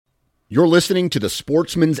You're listening to the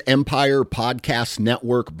Sportsman's Empire Podcast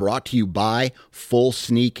Network, brought to you by Full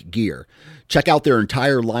Sneak Gear. Check out their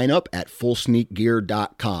entire lineup at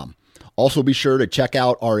fullsneakgear.com. Also be sure to check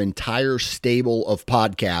out our entire stable of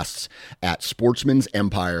podcasts at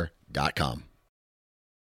sportsmansempire.com.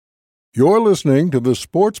 You're listening to the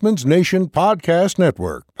Sportsman's Nation Podcast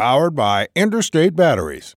Network, powered by Interstate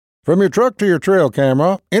Batteries. From your truck to your trail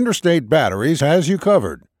camera, Interstate Batteries has you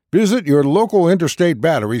covered. Visit your local Interstate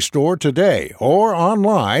Battery store today or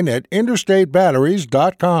online at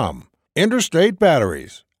interstatebatteries.com. Interstate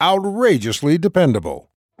Batteries, outrageously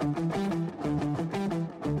dependable.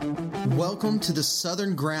 Welcome to the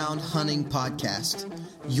Southern Ground Hunting Podcast,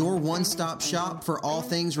 your one-stop shop for all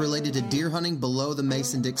things related to deer hunting below the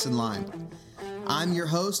Mason-Dixon line. I'm your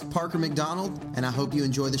host, Parker McDonald, and I hope you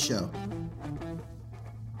enjoy the show.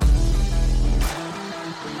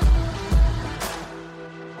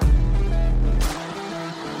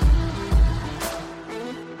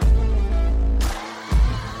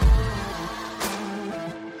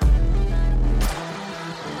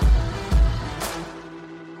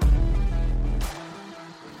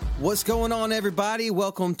 What's going on, everybody?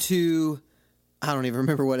 Welcome to, I don't even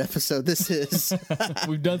remember what episode this is.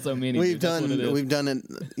 We've done so many. We've done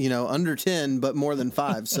it, under 10, but more than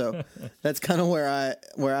 5. So that's kind of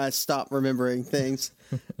where I stop remembering things.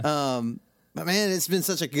 But man, it's been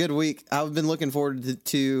such a good week. I've been looking forward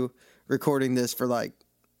to recording this for like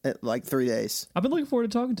 3 days. I've been looking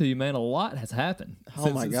forward to talking to you, man. A lot has happened.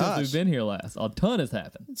 Oh my gosh. Since we've been here last. A ton has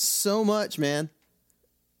happened. So much, man.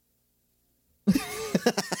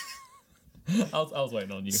 I was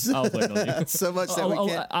waiting on you. So much that we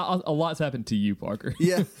can't. A lot's happened to you, Parker.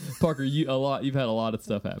 Yeah. Parker, you've had a lot of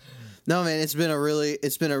stuff happen. No, man, it's been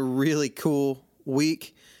a really cool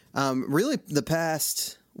week. Really the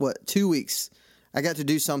past 2 weeks, I got to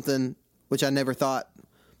do something which I never thought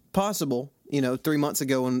possible. 3 months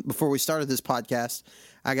ago, before we started this podcast,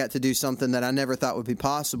 I got to do something that I never thought would be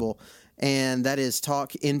possible, and that is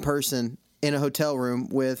talk in person in a hotel room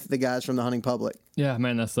with the guys from the Hunting Public. Yeah,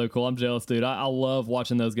 man, that's so cool. I'm jealous, dude. I love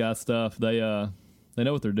watching those guys' stuff. They know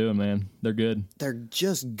what they're doing, man. They're good. They're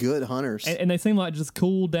just good hunters. And they seem like just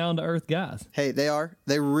cool, down-to-earth guys. Hey, they are.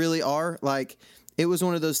 They really are. Like, it was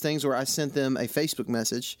one of those things where I sent them a Facebook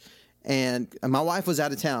message, and my wife was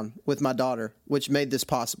out of town with my daughter, which made this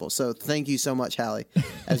possible. So thank you so much, Hallie.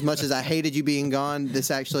 As much as I hated you being gone, this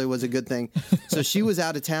actually was a good thing. So she was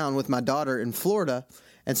out of town with my daughter in Florida,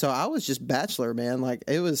 and so I was just bachelor, man. I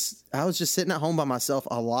was just sitting at home by myself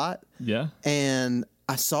a lot. Yeah. And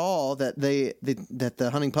I saw that that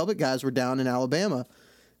the Hunting Public guys were down in Alabama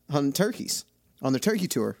hunting turkeys on their turkey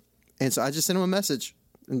tour. And so I just sent them a message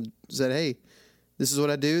and said, hey, this is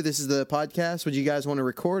what I do. This is the podcast. Would you guys want to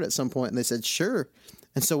record at some point? And they said, sure.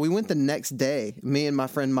 And so we went the next day. Me and my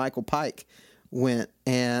friend Michael Pike went,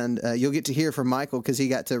 and you'll get to hear from Michael because he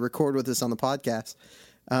got to record with us on the podcast.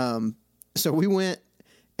 So we went,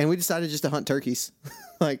 and we decided just to hunt turkeys.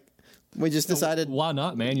 We just decided. Why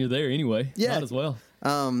not, man? You're there anyway. Yeah. Might as well.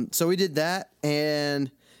 So we did that, and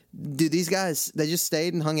dude, these guys, they just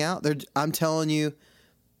stayed and hung out. I'm telling you,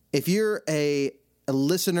 if you're a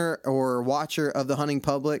listener or watcher of the Hunting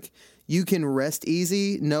Public, you can rest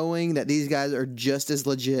easy knowing that these guys are just as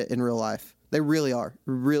legit in real life. They really are.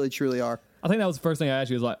 Really, truly are. I think that was the first thing I asked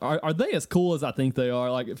you, was are they as cool as I think they are?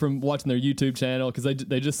 Like, from watching their YouTube channel, because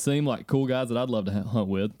they just seem like cool guys that I'd love to hunt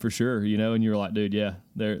with for sure, And you're like, dude, yeah,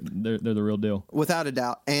 they're the real deal, without a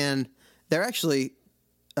doubt. And they're actually,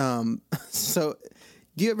 so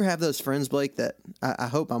do you ever have those friends, Blake? That I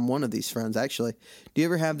hope I'm one of these friends. Actually, do you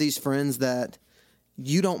ever have these friends that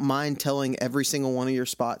you don't mind telling every single one of your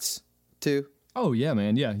spots to? Oh yeah,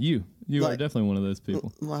 man. Yeah, you are definitely one of those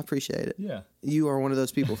people. Well, I appreciate it. Yeah. You are one of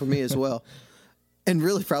those people for me as well. And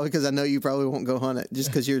really probably because I know you probably won't go hunt it just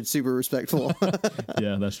because you're super respectful.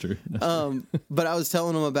 Yeah, that's true. But I was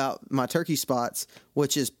telling them about my turkey spots,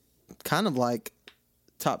 which is kind of like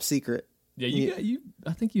top secret. Yeah,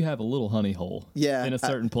 I think you have a little honey hole in a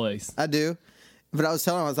certain place. I do. But I was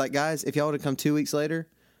telling them, I was like, guys, if y'all would have come 2 weeks later,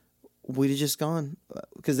 we'd have just gone.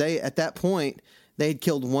 Because at that point, they had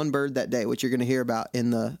killed one bird that day, which you're going to hear about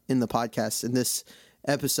in the podcast in this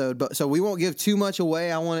episode. But so we won't give too much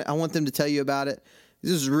away. I want them to tell you about it.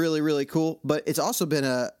 This is really, really cool. But it's also been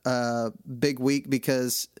a big week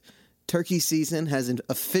because turkey season has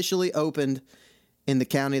officially opened in the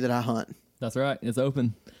county that I hunt. That's right. It's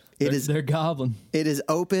open. They're gobbling. It is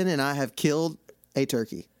open, and I have killed a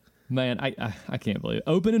turkey. Man, I can't believe it.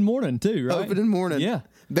 Open in morning, too, right? Open in morning. Yeah.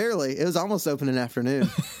 Barely. It was almost open in afternoon.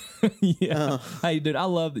 Yeah. Hey, dude, I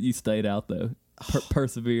love that you stayed out, though.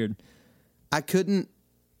 Persevered. I couldn't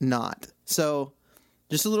not. So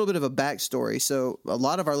just a little bit of a backstory. So a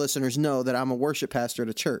lot of our listeners know that I'm a worship pastor at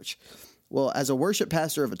a church. Well, as a worship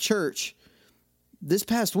pastor of a church, this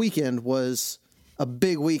past weekend was a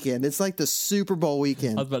big weekend. It's like the Super Bowl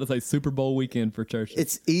weekend. I was about to say Super Bowl weekend for churches.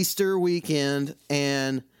 It's Easter weekend,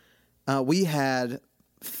 and we had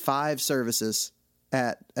 5 services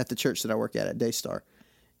at the church that I work at Daystar,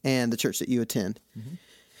 and the church that you attend. Mm-hmm.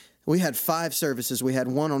 We had 5 services. We had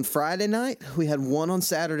one on Friday night, we had one on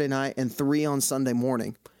Saturday night, and 3 on Sunday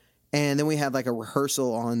morning. And then we had like a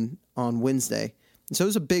rehearsal on Wednesday. And so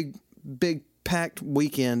it was a big packed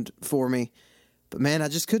weekend for me. But man, I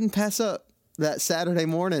just couldn't pass up that Saturday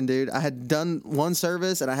morning, dude. I had done one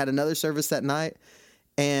service and I had another service that night.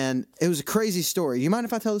 And it was a crazy story. You mind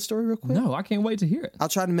if I tell the story real quick? No, I can't wait to hear it. I'll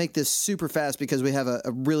try to make this super fast because we have a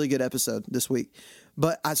really good episode this week.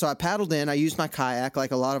 But so I paddled in. I used my kayak,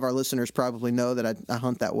 like a lot of our listeners probably know that I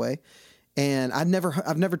hunt that way. And I've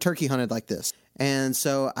never turkey hunted like this. And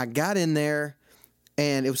so I got in there,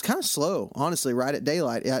 and it was kind of slow, honestly, right at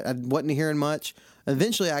daylight. I wasn't hearing much.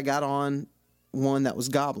 Eventually, I got on one that was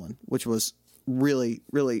gobbling, which was really,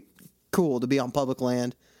 really cool to be on public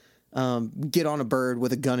land. Get on a bird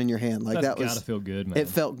with a gun in your hand. Like that gotta feel good, man. It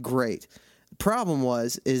felt great. Problem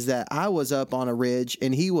is that I was up on a ridge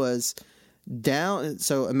and he was down.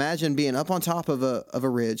 So imagine being up on top of a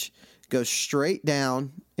ridge, goes straight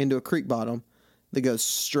down into a creek bottom, that goes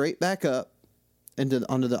straight back up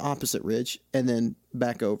onto the opposite ridge, and then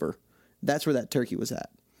back over. That's where that turkey was at.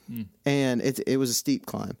 And it was a steep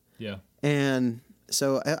climb. Yeah. And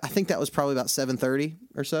so I think that was probably about 7:30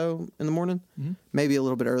 or so in the morning, maybe a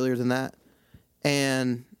little bit earlier than that.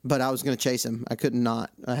 But I was going to chase him. I could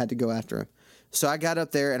not. I had to go after him. So I got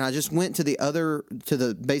up there and I just went to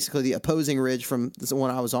basically the opposing ridge from the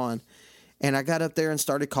one I was on. And I got up there and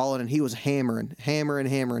started calling, and he was hammering.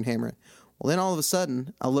 Well, then all of a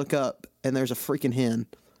sudden I look up and there's a freaking hen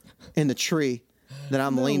in the tree that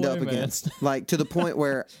I'm leaned up against, like to the point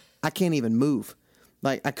where I can't even move.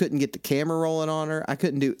 Like, I couldn't get the camera rolling on her. I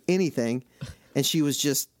couldn't do anything. And she was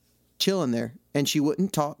just chilling there. And she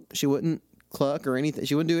wouldn't talk. She wouldn't cluck or anything.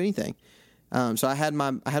 She wouldn't do anything. So I had my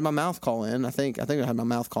mouth call in. I think I had my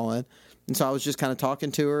mouth call in. And so I was just kind of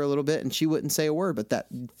talking to her a little bit, and she wouldn't say a word. But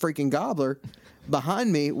that freaking gobbler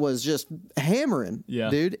behind me was just hammering,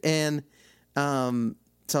 dude. And so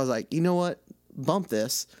I was like, you know what? Bump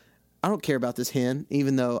this. I don't care about this hen,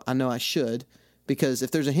 even though I know I should. Because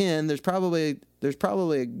if there's a hen, there's probably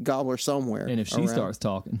a gobbler somewhere. And if she starts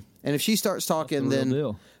talking. Then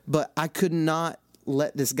deal. But I could not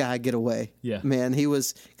let this guy get away. Yeah. Man, he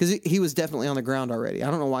was definitely on the ground already.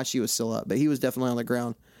 I don't know why she was still up, but he was definitely on the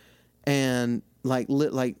ground. And like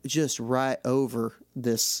just right over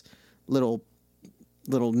this little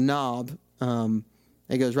knob,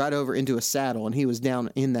 it goes right over into a saddle, and he was down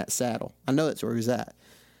in that saddle. I know that's where he was at.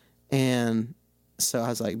 And so I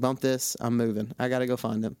was like, bump this, I'm moving. I got to go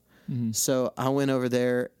find him. Mm-hmm. So I went over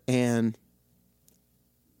there, and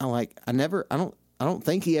I don't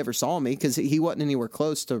think he ever saw me because he wasn't anywhere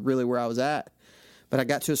close to really where I was at. But I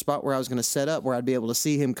got to a spot where I was going to set up where I'd be able to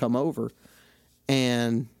see him come over.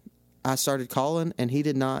 And I started calling, and he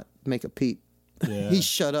did not make a peep. Yeah. He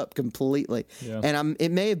shut up completely. Yeah. And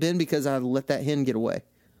it may have been because I let that hen get away.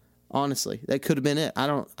 Honestly, that could have been it. I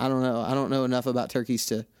don't know. I don't know enough about turkeys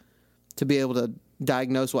to be able to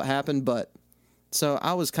diagnose what happened, but so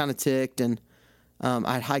I was kind of ticked, and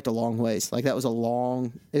I'd hiked a long ways. Like, that was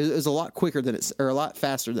it was a lot quicker than or a lot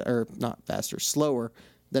faster, or not faster, slower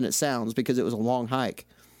than it sounds, because it was a long hike.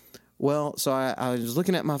 Well, so I was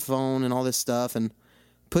looking at my phone and all this stuff, and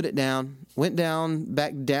put it down, went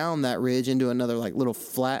back down that ridge into another like little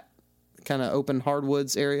flat kind of open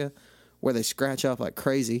hardwoods area where they scratch up like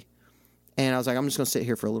crazy. And I was like, I'm just going to sit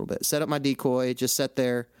here for a little bit. Set up my decoy, just sat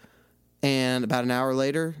there. And about an hour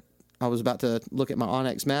later, I was about to look at my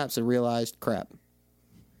Onyx maps and realized, crap,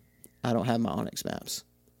 I don't have my Onyx maps.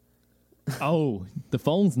 Oh, the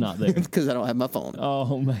phone's not there. Because I don't have my phone.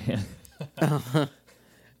 Oh, man.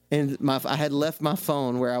 And I had left my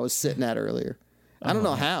phone where I was sitting at earlier. I don't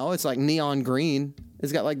know how. It's like neon green.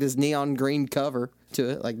 It's got like this neon green cover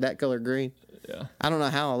to it, like that color green. Yeah. I don't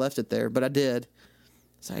know how I left it there, but I did.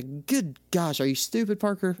 It's like, good gosh, are you stupid,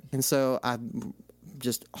 Parker? And so I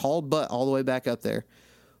just hauled butt all the way back up there.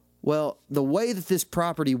 Well, the way that this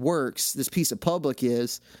property works, this piece of public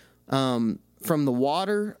is, from the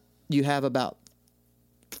water, you have about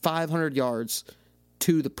 500 yards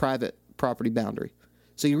to the private property boundary.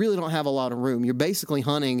 So you really don't have a lot of room. You're basically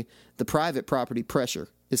hunting the private property pressure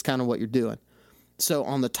is kind of what you're doing. So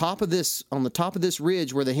on the top of this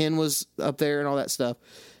ridge where the hen was up there and all that stuff,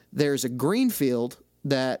 there's a green field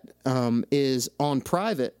that is on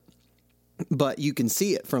private but you can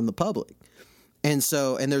see it from the public. And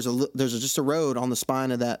so, and there's just a road on the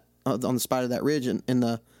spine of that ridge in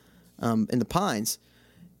the pines.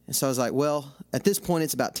 And so I was like, well, at this point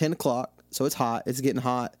it's about 10 o'clock, so it's hot. It's getting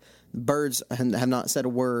hot. The birds have not said a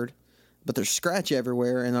word, but there's scratch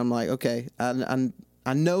everywhere. And I'm like, okay,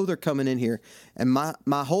 I know they're coming in here. And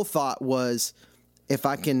my whole thought was, if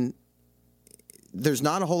I can, there's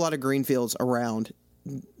not a whole lot of green fields around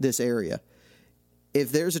this area.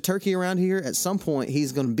 If there's a turkey around here, at some point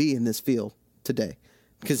he's going to be in this field today,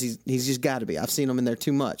 because he's just got to be. I've seen him in there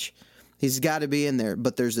too much. He's got to be in there.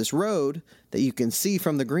 But there's this road that you can see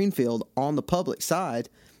from the green field on the public side.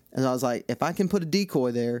 And I was like, if I can put a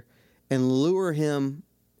decoy there and lure him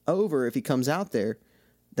over if he comes out there,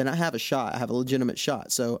 then I have a shot. I have a legitimate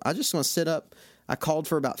shot. So I just want to sit up. I called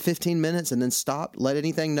for about 15 minutes and then stopped, let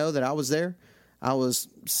anything know that I was there. I was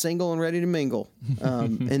single and ready to mingle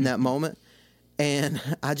in that moment. And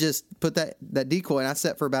I just put that decoy, and I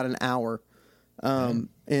set for about an hour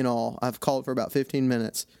in all. I've called for about 15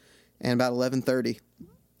 minutes. And about 11:30,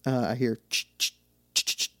 I hear, I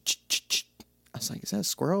was like, is that a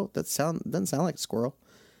squirrel? Doesn't sound like a squirrel.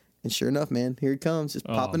 And sure enough, man, here he comes, just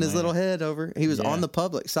popping his little head over. He was on the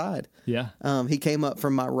public side. Yeah. He came up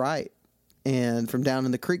from my right and from down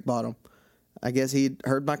in the creek bottom. I guess he'd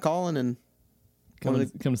heard my calling and come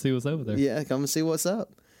to see what's over there. Yeah, come and see what's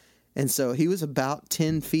up. And so he was about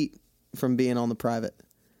 10 feet from being on the private.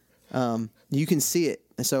 You can see it.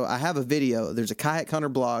 So I have a video. There's a Kayak Hunter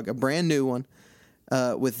blog, a brand new one,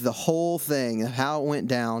 with the whole thing, how it went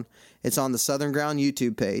down. It's on the Southern Ground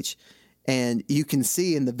YouTube page. And you can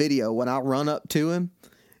see in the video, when I run up to him,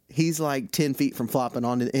 he's like 10 feet from flopping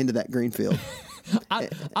into that green field. I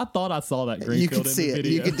thought I saw that green you field could in see the it.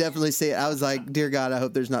 video. You could definitely see it. I was like, dear God, I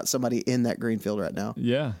hope there's not somebody in that green field right now.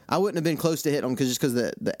 Yeah. I wouldn't have been close to hit him because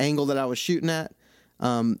the angle that I was shooting at,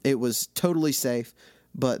 it was totally safe,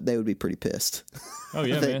 but they would be pretty pissed. Oh,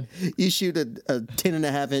 yeah, man. You shoot a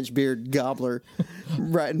 10.5-inch beard gobbler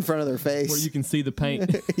right in front of their face. Where you can see the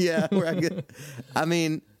paint. Yeah. I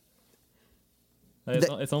mean,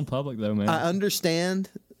 it's on public, though, man. I understand.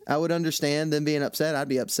 I would understand them being upset. I'd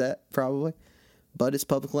be upset, probably. But it's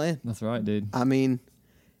public land. That's right, dude. I mean,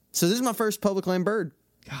 so this is my first public land bird.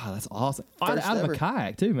 God, that's awesome. Out First of a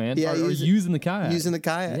kayak, too, man. Yeah, or using the kayak. Using the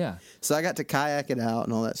kayak. Yeah. So I got to kayak it out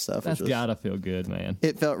and all that stuff. That's got to feel good, man.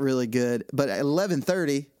 It felt really good. But at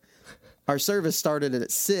 11:30, our service started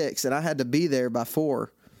at 6, and I had to be there by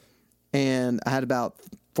 4. And I had about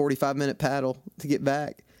 45-minute paddle to get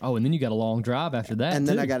back. Oh, and then you got a long drive after that, And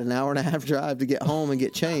then I got an hour and a half drive to get home and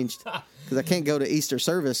get changed. Because I can't go to Easter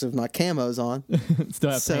service with my camos on.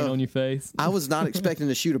 Still have paint on your face. I was not expecting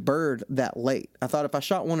to shoot a bird that late. I thought if I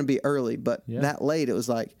shot one, it'd be early. But that late, it was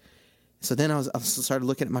like... So then I started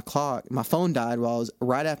looking at my clock. My phone died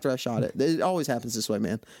right after I shot it. It always happens this way,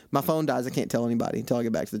 man. My phone dies. I can't tell anybody until I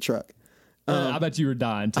get back to the truck. I bet you were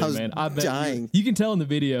dying too, I was man. I bet dying. You can tell in the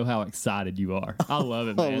video how excited you are. I love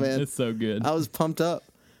it, man. Man. It's so good. I was pumped up.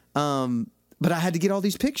 But I had to get all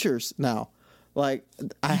these pictures now. Like,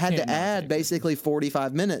 I had to add basically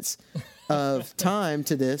 45 minutes of time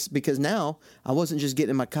to this because now I wasn't just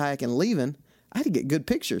getting in my kayak and leaving. I had to get good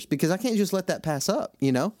pictures because I can't just let that pass up,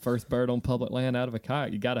 you know? First bird on public land out of a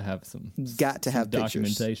kayak. You got to have some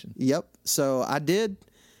documentation. Pictures. Yep. So I did.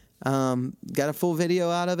 Got a full video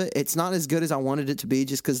out of it. It's not as good as I wanted it to be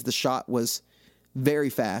just because the shot was very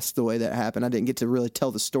fast the way that happened. I didn't get to really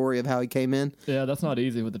tell the story of how he came in. Yeah, that's not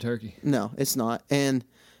easy with the turkey. No, it's not. And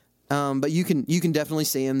but you can definitely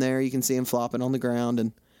see him there. You can see him flopping on the ground,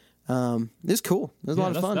 and it's cool. It was a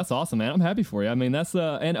lot of fun. That's awesome, man. I'm happy for you. I mean, that's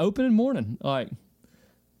and opening morning, like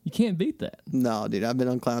you can't beat that. No, dude, I've been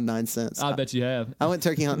on cloud 9 since. I bet you have. I went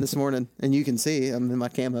turkey hunting this morning, and you can see I'm in my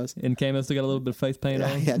camos. And camo still got a little bit of face paint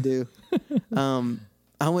on. Yeah, I do.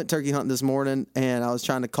 I went turkey hunting this morning, and I was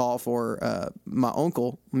trying to call for my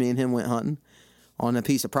uncle. Me and him went hunting on a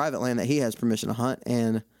piece of private land that he has permission to hunt,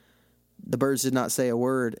 and the birds did not say a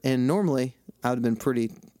word. And normally, I would have been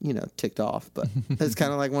pretty, ticked off. But it's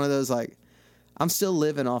kind of like one of those, like, I'm still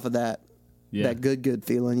living off of that good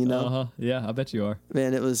feeling, you know? Uh-huh. Yeah, I bet you are.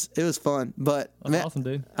 Man, it was fun. But That's awesome,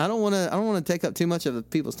 dude. I don't want to take up too much of the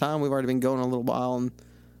people's time. We've already been going a little while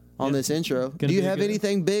on this intro. Do you have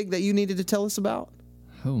anything big that you needed to tell us about?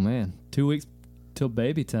 Oh man, 2 weeks till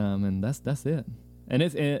baby time, and that's it. And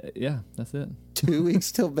that's it. 2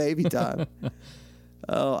 weeks till baby time.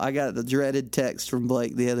 Oh, I got the dreaded text from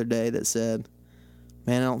Blake the other day that said,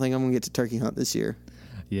 "Man, I don't think I'm gonna get to turkey hunt this year."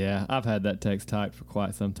 Yeah, I've had that text typed for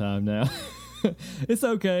quite some time now. It's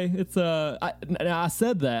okay. It's I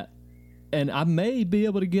said that, and I may be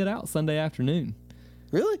able to get out Sunday afternoon.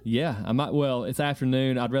 Really? Yeah, I might. Well, it's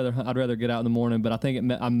afternoon. I'd rather get out in the morning, but I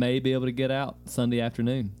think I may be able to get out Sunday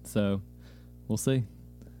afternoon. So we'll see.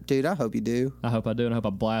 Dude, I hope you do. I hope I do, and I hope I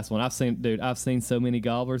blast one. I've seen so many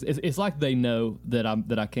gobblers. It's like they know that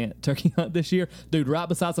I can't turkey hunt this year. Dude, right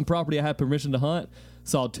beside some property I had permission to hunt,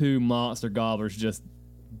 saw 2 monster gobblers just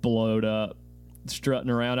blowed up, strutting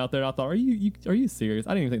around out there. I thought, are you serious? I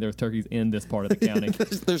didn't even think there was turkeys in this part of the county.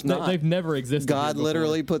 There's not. They've never existed. God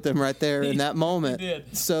literally put them right there in that moment. He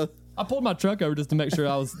did. So I pulled my truck over just to make sure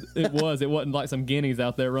it wasn't like some guineas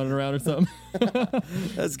out there running around or something.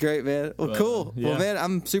 that's great, man. Well, cool. yeah. Well, man,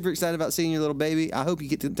 I'm super excited about seeing your little baby. I hope you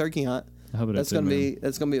get to the turkey hunt. I hope it That's is too, gonna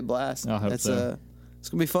man. be a blast. I hope so. It's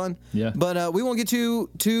gonna be fun. Yeah. But we won't get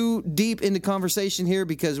too deep into conversation here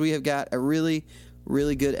because we have got a really,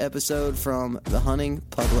 really good episode from the hunting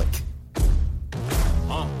public.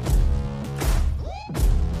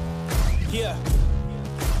 Yeah.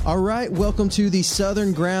 All right, welcome to the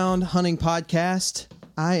Southern Ground Hunting Podcast.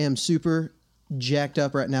 I am super jacked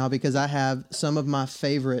up right now because I have some of my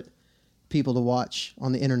favorite people to watch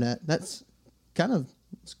on the internet. That's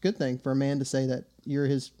it's a good thing for a man to say that you're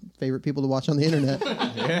his favorite people to watch on the internet.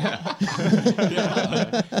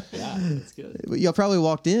 Yeah, that's good. Y'all probably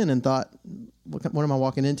walked in and thought, what am I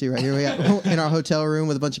walking into right here? We got in our hotel room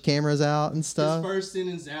with a bunch of cameras out and stuff. His first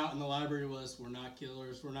sentence out in the library was, "We're not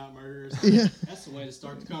killers, we're not murderers." Yeah. That's the way to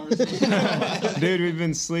start the conversation. Dude, we've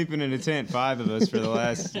been sleeping in a tent, 5 of us, for the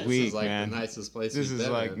last week, This is like man. the nicest place This we've is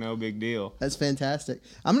been like in. no big deal. That's fantastic.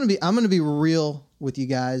 I'm gonna be real with you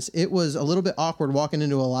guys. It was a little bit awkward walking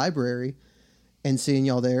into a library and seeing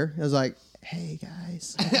y'all there. I was like, "Hey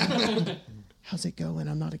guys, how's it going?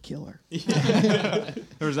 I'm not a killer."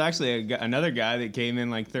 There was actually another guy that came in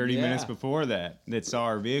like 30 Yeah. minutes before that saw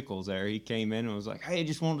our vehicles there. He came in and was like, "Hey,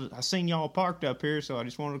 I seen y'all parked up here, so I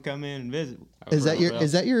just wanted to come in and visit." Is that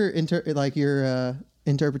your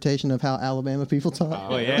interpretation of how Alabama people talk?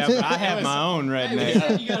 Well, yeah, but I have my own Hey,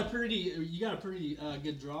 redneck. you got a pretty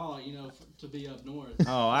good draw, to be up north.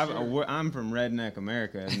 Oh, Sure. I'm from redneck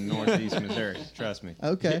America in northeast Missouri. Trust me.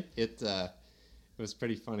 Okay. It was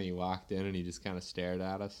pretty funny. He walked in and he just kind of stared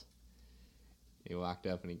at us. He walked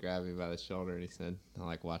up and he grabbed me by the shoulder and he said, "I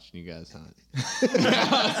like watching you guys hunt."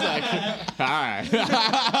 I was like, "All right."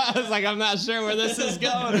 I was like, "I'm not sure where this is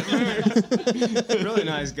going at first." Really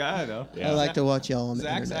nice guy though. I like to watch y'all on the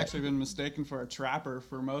Zach's internet. actually been mistaken for a trapper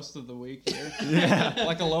for most of the week here. Yeah.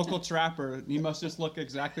 Like a local trapper. He must just look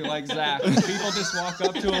exactly like Zach. People just walk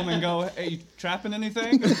up to him and go, "Hey, you trapping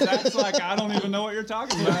anything?" And Zach's like, "I don't even know what you're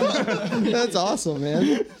talking about." That's awesome,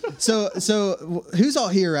 man. So who's all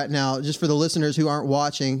here right now? Just for the listeners who aren't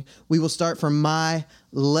watching, we will start from my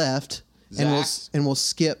left, and Zach. we'll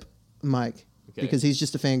skip Mike Okay. because he's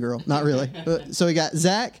just a fangirl. Not really. So we got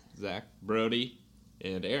Zach Zach, Brody,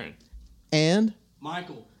 and Aaron. and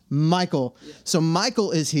Michael. Michael. So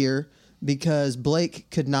Michael is here because Blake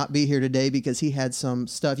could not be here today because he had some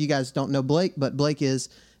stuff. You guys don't know Blake, but Blake is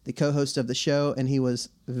the co-host of the show, and he was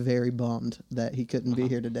very bummed that he couldn't be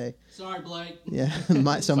here today. Sorry, Blake. Yeah.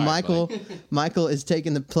 So Michael is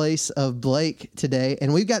taking the place of Blake today,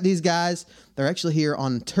 and we've got these guys. They're actually here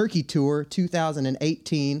on Turkey Tour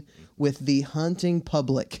 2018 with the hunting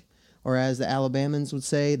public, or as the Alabamans would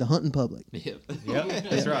say, the hunting public. Yep. Yep,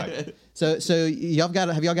 that's right. So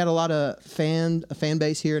have y'all got a lot of a fan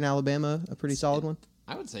base here in Alabama? A pretty solid one.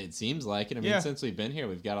 I would say it seems like it. I mean, Yeah. since we've been here,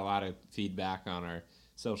 we've got a lot of feedback on our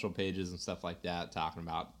social pages and stuff like that, talking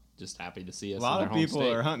about just happy to see us. A lot in of our home people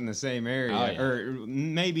state. are hunting the same area, Oh, yeah. or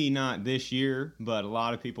maybe not this year, but a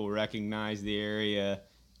lot of people recognize the area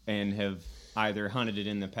and have either hunted it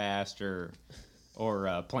in the past or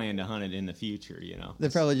plan to hunt it in the future.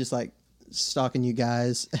 They're probably just like stalking you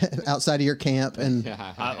guys outside of your camp, and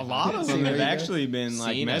A lot of them There have you go. actually been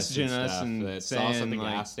like Seen messaging us stuff, and that saw us at saying the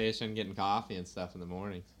like, gas station getting coffee and stuff in the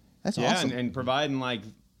morning. that's yeah, awesome. and providing like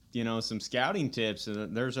some scouting tips.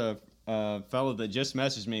 There's a fellow that just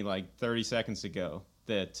messaged me like 30 seconds ago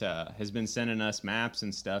that has been sending us maps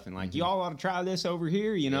and stuff, and like y'all ought to try this over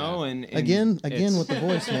here, and Again it's- with the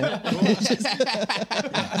voice, man.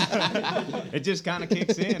 it just kind of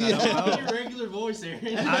kicks in. I don't know. Your regular voice, Aaron.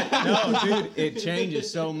 No, dude, it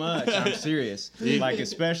changes so much. I'm serious. Like,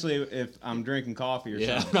 especially if I'm drinking coffee or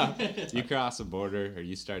something. Yeah, you cross a border or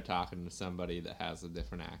you start talking to somebody that has a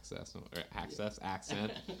different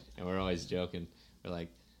accent, and we're always joking. We're like,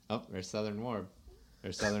 "Oh, there's Southern Warb."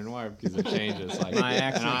 There's Southern Warb because it changes. Like My in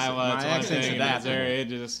accent's- Iowa, my it's one accent's thing. In adaptable. Missouri, it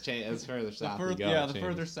just changes. As further south you go, Yeah, it the changes.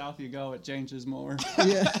 further south you go, it changes more.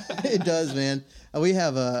 Yeah, it does, man. We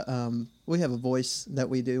have a voice that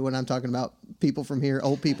we do when I'm talking about people from here,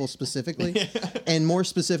 old people specifically, and more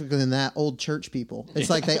specifically than that, old church people. It's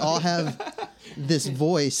like they all have this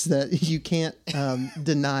voice that you can't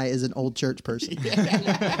deny is an old church person. That's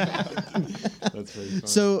very funny.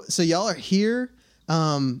 So y'all are here.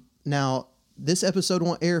 Now, this episode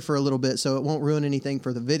won't air for a little bit, so it won't ruin anything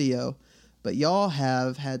for the video. But y'all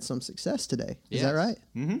have had some success today. Is that right?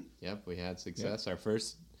 Mm-hmm. Yep, we had success.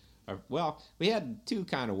 We had two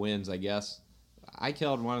kind of wins, I guess. I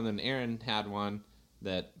killed one, and then Aaron had one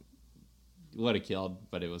that would have killed,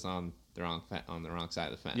 but it was on the wrong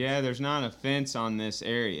side of the fence. Yeah, there's not a fence on this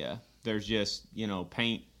area. There's just,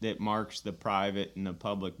 paint that marks the private and the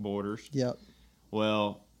public borders. Yep.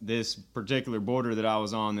 Well, this particular border that I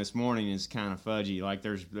was on this morning is kind of fudgy. Like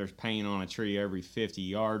there's paint on a tree every 50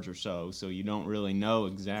 yards or so you don't really know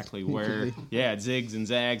exactly where. Yeah, it zigs and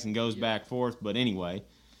zags and goes back forth. But anyway,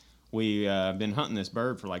 we've been hunting this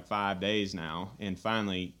bird for like 5 days now, and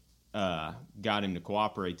finally got him to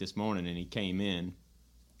cooperate this morning, and he came in,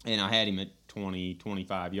 and I had him at 20,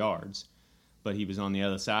 25 yards, but he was on the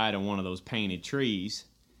other side of one of those painted trees,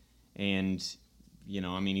 and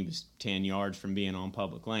he was 10 yards from being on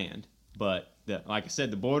public land. But like I said,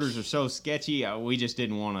 the borders are so sketchy. We just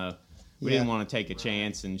didn't want to. We didn't want to take a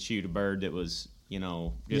chance and shoot a bird that was,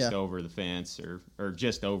 just over the fence or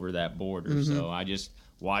just over that border. Mm-hmm. So I just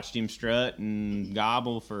watched him strut and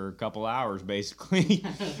gobble for a couple hours, basically.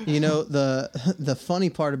 The funny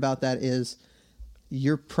part about that is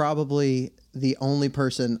you're probably the only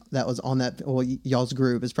person that was on that. Well, y'all's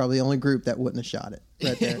group is probably the only group that wouldn't have shot it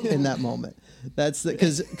right there in that moment. That's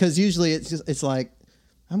because usually it's like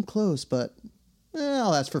I'm close, but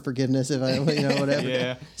I'll ask for forgiveness if I whatever.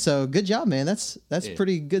 Yeah. So good job, man. That's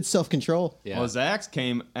pretty good self-control. Yeah. Well, Zach's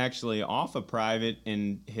came actually off a private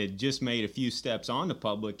and had just made a few steps onto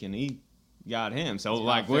public, and he got him. So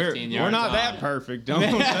like we're not that perfect. Don't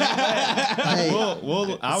say that.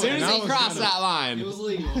 As soon as he crossed that line, It was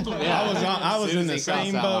legal. I was in the as he crossed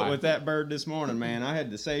same that boat line. with that bird this morning, man. I had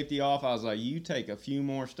the safety off. I was like, you take a few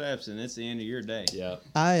more steps and it's the end of your day. Yeah.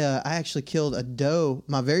 I actually killed a doe,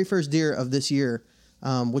 my very first deer of this year,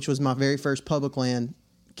 which was my very first public land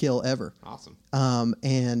kill ever. Awesome.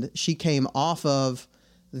 And she came off of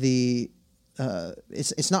the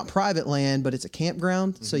it's not private land, but it's a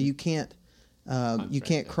campground, so you can't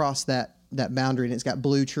cross that boundary, and it's got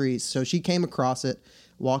blue trees. So she came across it,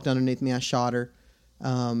 walked underneath me. I shot her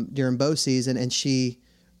during bow season, and she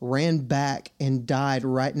ran back and died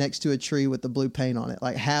right next to a tree with the blue paint on it.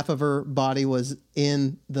 Like half of her body was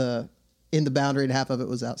in the boundary and half of it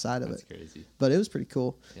was outside of it. That's crazy. But it was pretty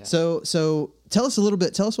cool. Yeah. So tell us a little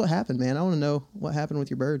bit. Tell us what happened, man. I want to know what happened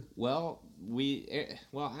with your bird. Well,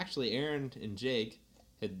 actually, Aaron and Jake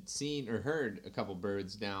had seen or heard a couple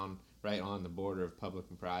birds down right on the border of public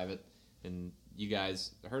and private, and you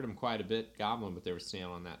guys heard them quite a bit gobbling, but they were staying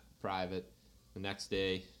on that private. The next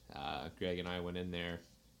day, Greg and I went in there,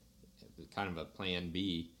 kind of a plan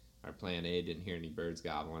B. Our plan A didn't hear any birds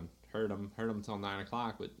gobbling. Heard them till 9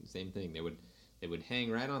 o'clock, but same thing. They would hang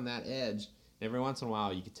right on that edge. And every once in a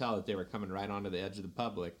while, you could tell that they were coming right onto the edge of the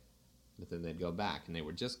public, but then they'd go back, and they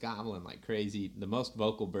were just gobbling like crazy. The most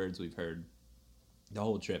vocal birds we've heard the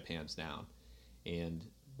whole trip, hands down. And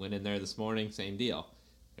went in there this morning, same deal.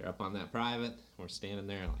 They're up on that private. We're standing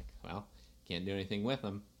there like, well, can't do anything with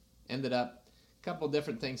them. Ended up, a couple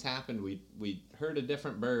different things happened. We heard a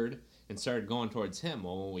different bird and started going towards him.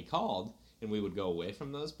 Well, when we called and we would go away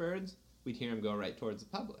from those birds, we'd hear them go right towards the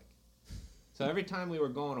public. So every time we were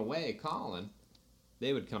going away calling,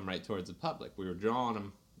 they would come right towards the public. We were drawing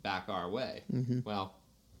them back our way. Mm-hmm. Well,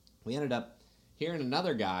 we ended up hearing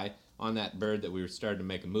another guy on that bird that we were starting to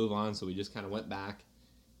make a move on, so we just kind of went back,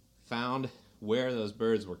 found where those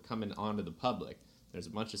birds were coming onto the public. There's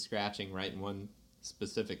a bunch of scratching right in one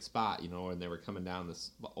specific spot, when they were coming down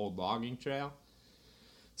this old logging trail.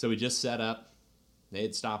 So we just set up. They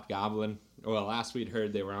had stopped gobbling. Well, last we'd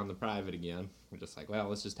heard they were on the private again. We're just like, well,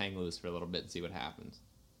 let's just hang loose for a little bit and see what happens.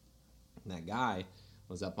 And that guy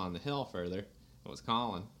was up on the hill further and was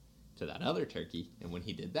calling to that other turkey. And when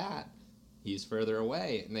he did that, he's further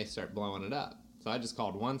away, and they start blowing it up. So I just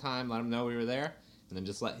called one time, let him know we were there, and then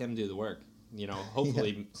just let him do the work.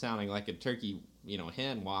 Hopefully sounding like a turkey,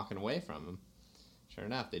 hen walking away from him. Sure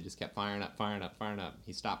enough, they just kept firing up.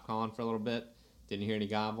 He stopped calling for a little bit, didn't hear any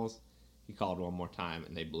gobbles. He called one more time,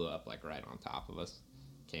 and they blew up like right on top of us.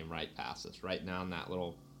 Came right past us, right down that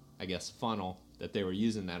little, funnel that they were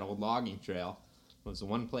using, that old logging trail. It was the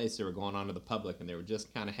one place they were going onto the public, and they were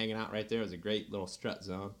just kind of hanging out right there. It was a great little strut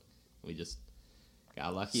zone. We just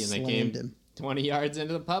got lucky, and they came 20 yards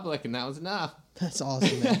into the public, and that was enough. That's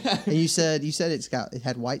awesome, man. And you said it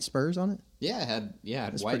had white spurs on it, Yeah, it had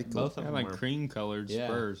That's white. pretty cool. Both of Had them like were cream colored Yeah,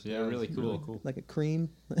 spurs. Yeah, they're really it's cool. like a cream.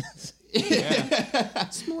 Yeah.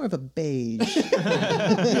 It's more of a beige.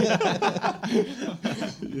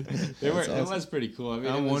 It was pretty cool. I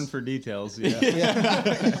mean, I'm it one was, for details. Yeah.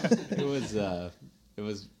 it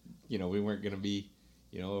was we weren't gonna be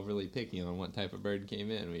overly picky on what type of bird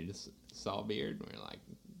came in. We just saw a beard and we were like,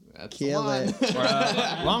 that's the Kill one.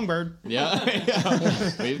 it. Longbird.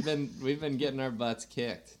 Yeah. we've been getting our butts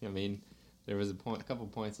kicked. I mean, there was a couple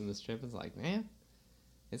points in this trip. It's like, man,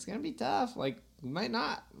 it's gonna be tough. Like, we might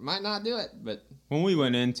not do it. But When we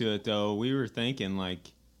went into it, though, we were thinking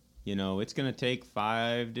like, it's going to take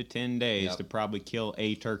 5 to 10 days Yep. to probably kill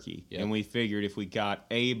a turkey. Yep. And we figured if we got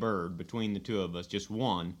a bird between the two of us, just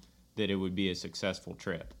one, that it would be a successful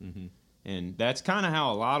trip. Mm-hmm. And that's kind of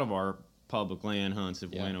how a lot of our public land hunts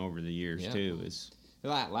have Yeah. went over the years, Yeah. too, is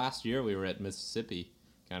last year we were at Mississippi,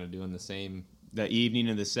 kind of doing the same. the evening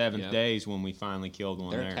of the 7th Yep. day is when we finally killed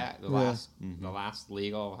one Their there. tag, the Yeah. last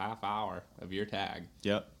legal half hour of your tag,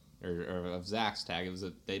 Yep. or of Zach's tag. It was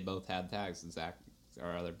they both had tags. And Zach,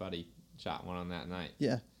 our other buddy, shot one on that night.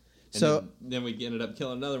 Yeah. And So then we ended up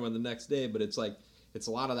killing another one the next day. But it's like it's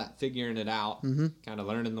a lot of that figuring it out, kind of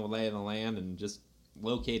learning the lay of the land, and just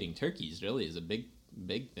locating turkeys. Really is a big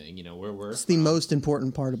thing. Where we're it's the most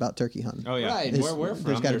important part about turkey hunting. Oh, yeah. right. Is Where we're from,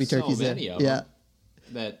 there's gotta be turkeys so there. many of Yeah. them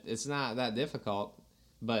that it's not that difficult.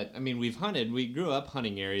 But I mean, we grew up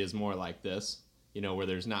hunting areas more like this, where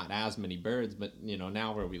there's not as many birds. But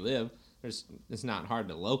now where we live, it's not hard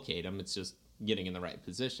to locate them. It's just getting in the right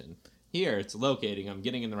position. Here, it's locating them,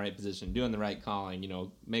 getting in the right position, doing the right calling,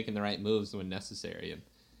 making the right moves when necessary, and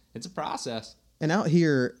it's a process. And out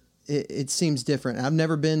here, it seems different. I've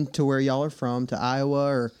never been to where y'all are from, to Iowa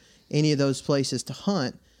or any of those places to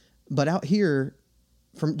hunt. But out here,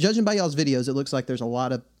 from judging by y'all's videos, it looks like there's a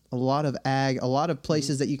lot of ag, a lot of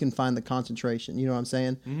places that you can find the concentration. You know what I'm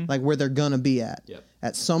saying? Like where they're gonna be at. Yep.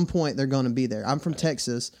 At some point, they're gonna be there. I'm from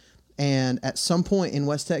Texas, and at some point in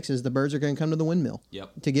West Texas, the birds are gonna come to the windmill.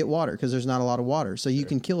 Yep. To get water because there's not a lot of water. So you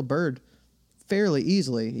can kill a bird fairly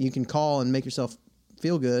easily. You can call and make yourself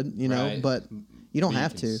feel good, Right. but you don't You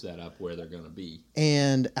have can to. set up where they're going to be.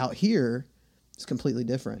 And out here, it's completely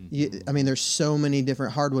different. There's so many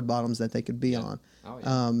different hardwood bottoms that they could be on. Oh,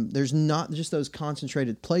 yeah. There's not just those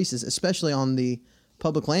concentrated places, especially on the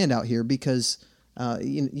public land out here, because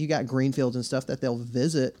you got green fields and stuff that they'll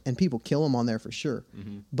visit, and people kill them on there for sure.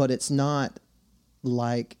 But it's not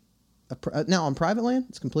like now on private land,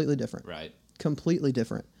 it's completely different. Right. Completely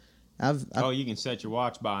different. I've You can set your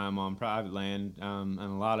watch by them on private land in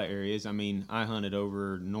a lot of areas. I mean, I hunted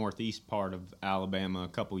over northeast part of Alabama a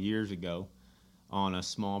couple years ago on a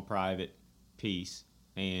small private piece,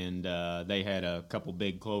 and they had a couple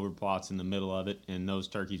big clover plots in the middle of it, and those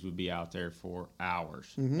turkeys would be out there for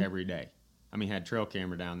hours every day. I mean, had trail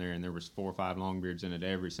camera down there, and there was 4 or 5 longbeards in it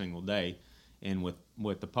every single day. And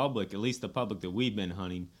with the public, at least the public that we've been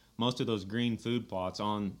hunting, most of those green food plots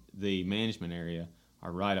on the management area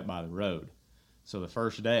are right up by the road. So the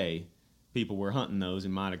first day, people were hunting those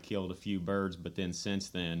and might have killed a few birds, but then since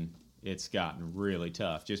then, it's gotten really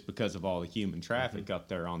tough just because of all the human traffic up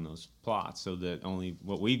there on those plots. So that only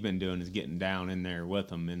what we've been doing is getting down in there with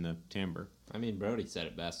them in the timber. I mean, Brody said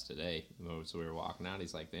it best today. So we were walking out.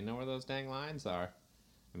 He's like, they know where those dang lines are.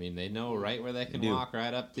 I mean, they know right where they can do. walk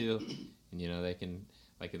right up to. And, they can,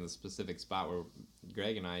 like in the specific spot where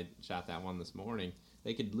Greg and I shot that one this morning,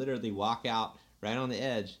 they could literally walk out right on the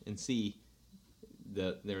edge and see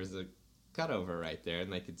there was a cutover right there,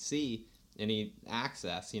 and they could see any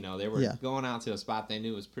access. They were going out to a spot they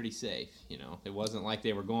knew was pretty safe. It wasn't like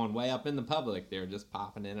they were going way up in the public. They were just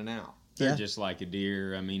popping in and out. They're just like a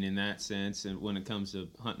deer, I mean, in that sense. And when it comes to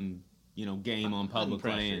hunting, game on public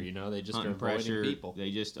Hunting pressure, land, they just are hunting avoiding pressure, people.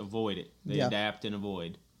 they just avoid it. They Yeah. adapt and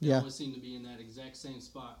avoid. They Yeah. always seem to be in that exact same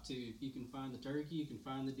spot too. If you can find the turkey, you can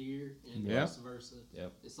find the deer, and Yeah. vice versa.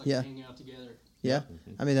 Yep. It's like Yeah. they hang out together. Yeah,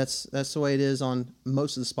 I mean that's the way it is on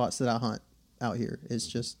most of the spots that I hunt out here. It's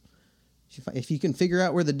just if you can figure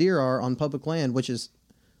out where the deer are on public land, which is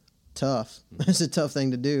tough. It's a tough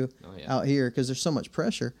thing to do Oh, yeah. out here because there's so much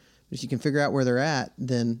pressure. But if you can figure out where they're at,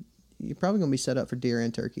 then you're probably gonna be set up for deer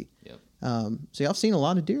and turkey. Yep. So y'all seen a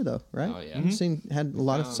lot of deer though, right? Oh, yeah. You've had a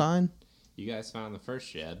lot of found- sign. You guys found the first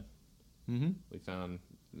shed. Mm-hmm. We found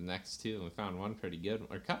the next two, and we found one pretty good,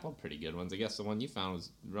 or a couple pretty good ones. I guess the one you found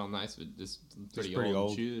was real nice, but just pretty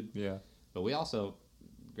old and chewed. Yeah. But we also,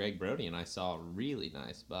 Greg Brody and I saw a really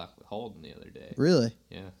nice buck with Holden the other day. Really?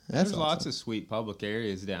 Yeah. That's There's lots awesome. of sweet public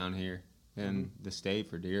areas down here in the state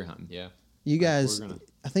for deer hunting. Yeah. You guys, we're gonna-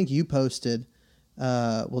 I think you posted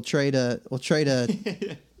we'll trade a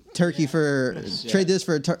turkey trade this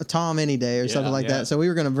for a Tom any day or something like that. So we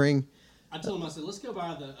were gonna bring. I told him, I said, let's go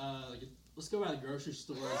by the grocery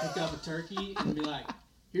store and pick up a turkey and be like,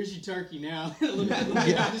 here's your turkey now. Give me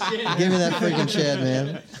that freaking shed,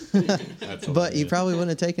 man. But you probably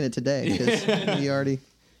wouldn't have taken it today because you already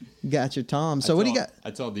got your Tom. So what do you got?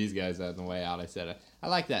 I told these guys that on the way out. I said, I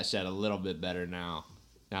like that shed a little bit better now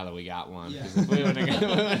that we got one. Because if we wouldn't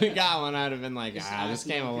have got one, I'd have been like, this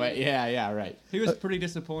came away. Yeah, right. He was pretty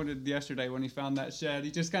disappointed yesterday when he found that shed.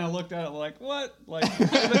 He just kind of looked at it like, what? Like, we've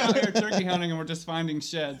been out here turkey hunting and we're just finding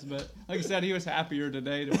sheds. But like I said, he was happier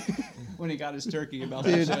today when he got his turkey about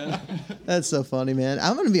that shed. That's so funny, man.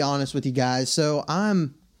 I'm going to be honest with you guys. So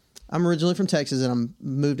I'm originally from Texas and I'm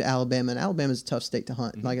moved to Alabama. And Alabama is a tough state to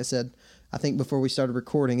hunt. Mm-hmm. Like I said, I think before we started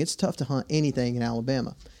recording, it's tough to hunt anything in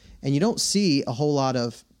Alabama. And you don't see a whole lot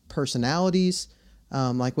of personalities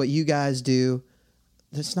like what you guys do.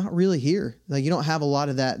 That's not really here. Like, you don't have a lot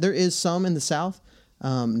of that. There is some in the South,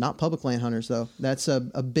 not public land hunters though. That's a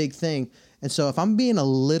big thing. And so if I'm being a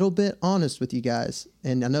little bit honest with you guys,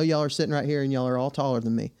 and I know y'all are sitting right here and y'all are all taller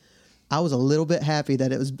than me, I was a little bit happy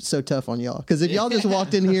that it was so tough on y'all. Because if y'all just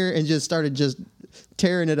walked in here and just started just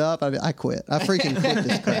tearing it up, I quit. I freaking quit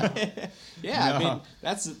this crap. Yeah, no. I mean,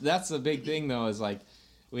 that's the big thing though, is like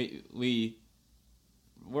we're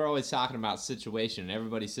always talking about situation.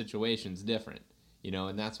 Everybody's situation's different,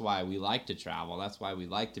 and that's why we like to travel. That's why we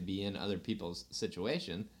like to be in other people's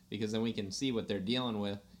situation, because then we can see what they're dealing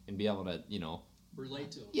with and be able to,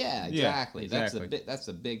 relate to them. Yeah, exactly. That's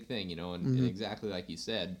a big thing, and exactly like you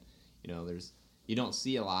said, you don't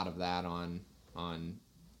see a lot of that on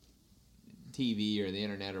TV or the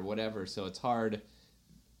internet or whatever. So it's hard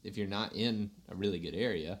if you're not in a really good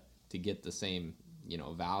area to get the same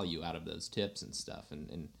value out of those tips and stuff,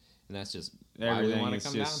 and that's just everything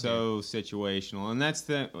is just so situational. And that's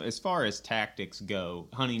as far as tactics go,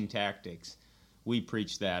 hunting tactics, we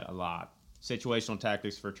preach that a lot. Situational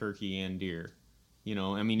tactics for turkey and deer.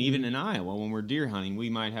 Even in Iowa, when we're deer hunting, we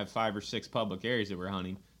might have 5 or 6 public areas that we're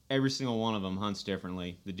hunting. Every single one of them hunts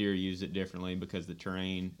differently. The deer use it differently because the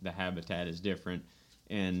terrain, the habitat is different,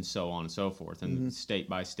 and so on and so forth. And state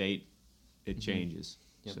by state, it changes.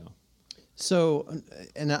 Yep. So,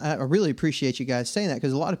 and I really appreciate you guys saying that,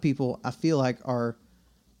 because a lot of people, I feel like, are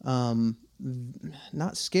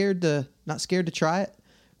not scared to try it,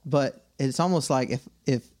 but it's almost like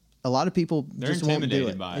if a lot of people just won't do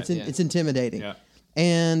it. It's intimidating. Yeah.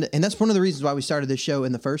 And that's one of the reasons why we started this show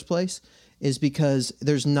in the first place, is because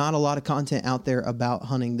there's not a lot of content out there about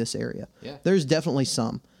hunting this area. Yeah. There's definitely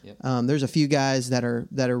some. Yep. There's a few guys that are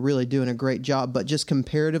really doing a great job, but just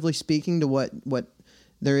comparatively speaking to what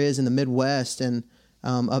there is in the Midwest and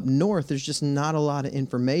up north, there's just not a lot of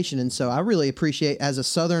information. And so I really appreciate, as a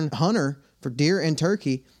Southern hunter for deer and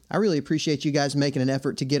turkey, I really appreciate you guys making an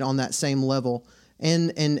effort to get on that same level. And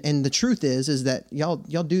the truth is that y'all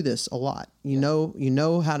do this a lot. You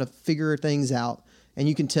know how to figure things out, and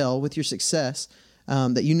you can tell with your success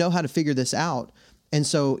that you know how to figure this out. And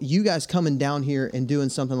so you guys coming down here and doing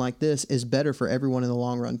something like this is better for everyone in the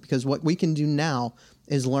long run, because what we can do now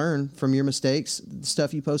is learn from your mistakes, the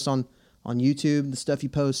stuff you post on YouTube, the stuff you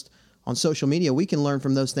post on social media. We can learn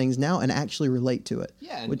from those things now and actually relate to it.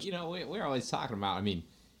 Yeah, and we're always talking about,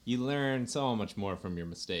 you learn so much more from your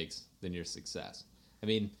mistakes than your success.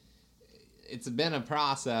 It's been a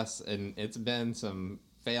process, and it's been some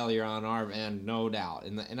failure on our end, no doubt.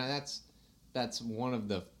 And that's one of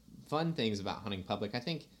the fun things about hunting public. I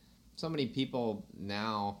think so many people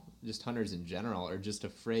now, just hunters in general, are just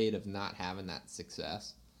afraid of not having that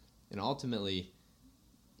success. And ultimately,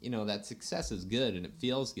 that success is good and it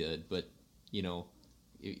feels good, but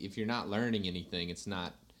if you're not learning anything, it's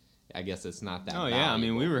not that valuable. Yeah,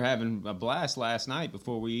 we were having a blast last night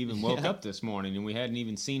before we even woke up this morning, and we hadn't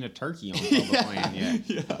even seen a turkey on public land yet.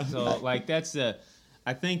 Yeah. So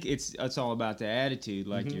I think it's all about the attitude,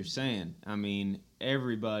 like you're saying.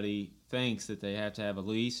 Everybody thinks that they have to have a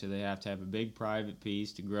lease, or they have to have a big private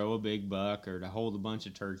piece to grow a big buck, or to hold a bunch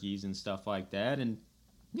of turkeys and stuff like that. And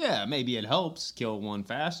yeah, maybe it helps kill one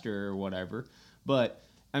faster or whatever. But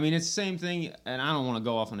it's the same thing, and I don't want to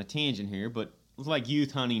go off on a tangent here, but it's like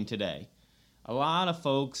youth hunting today. A lot of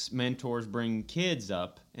folks, mentors, bring kids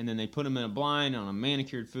up, and then they put them in a blind on a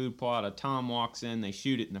manicured food plot. A Tom walks in, they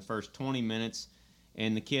shoot it in the first 20 minutes,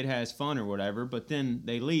 and the kid has fun or whatever, but then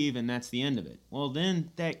they leave, and that's the end of it. Well, then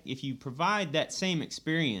if you provide that same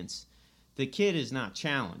experience, the kid is not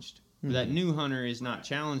challenged. Mm-hmm. That new hunter is not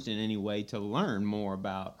challenged in any way to learn more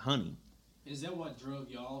about hunting. Is that what drove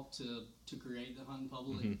y'all to create the Hunting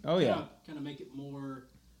Public? Mm-hmm. Oh, yeah. Kind of make it more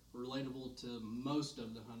relatable to most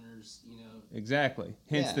of the hunters, Exactly.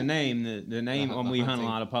 Hence Yeah. the name. The name. The We hunt a hunting.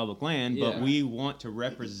 lot of public land, Yeah. but we want to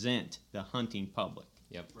represent the hunting public.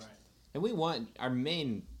 Yep. Right. And we want our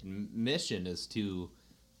main mission is to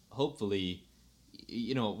hopefully,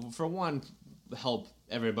 for one, help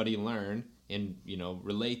everybody learn and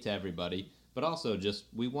relate to everybody, but also just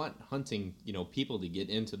we want hunting, people to get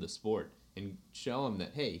into the sport and show them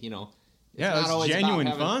that hey, Yeah, it's genuine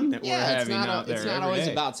fun that we're having out there It's not every always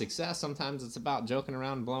day. about success. Sometimes it's about joking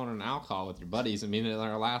around and blowing an alcohol with your buddies. I mean, in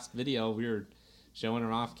our last video, we were showing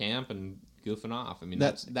her off camp and goofing off. I mean,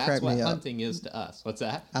 That that's cracked what me up. hunting is to us. What's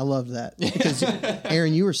that? I love that because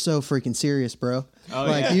Aaron, you were so freaking serious, bro. Oh,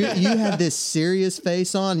 like yeah. you had this serious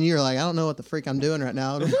face on, and you're like, I don't know what the freak I'm doing right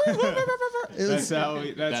now. It That's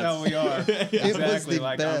how we are. was Exactly. the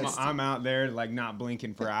Like best. I'm out there like not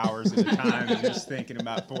blinking for hours at a time and just thinking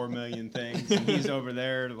about 4 million things. And he's over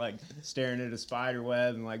there like staring at a spider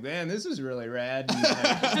web and like, man, this is really rad. And,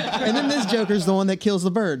 like, and then this Joker's the one that kills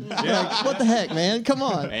the bird. Like, what the heck, man? Come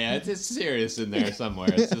on. Yeah, it's serious in there somewhere.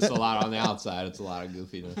 It's just a lot on the outside. It's a lot of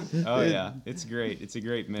goofiness. oh yeah, it's great. It's a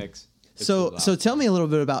great mix. So tell me a little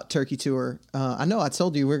bit about Turkey Tour. I know I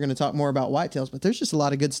told you we are going to talk more about whitetails, but there's just a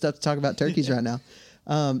lot of good stuff to talk about turkeys right now.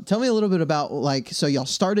 Tell me a little bit about so y'all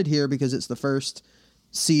started here because it's the first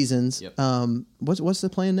seasons. Yep. What's the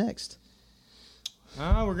plan next?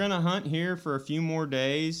 We're gonna hunt here for a few more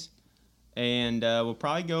days, and we'll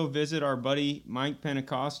probably go visit our buddy Mike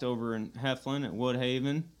Pentecost over in Heflin at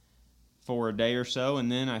Woodhaven for a day or so,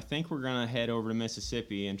 and then I think we're gonna head over to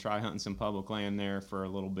Mississippi and try hunting some public land there for a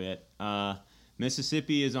little bit.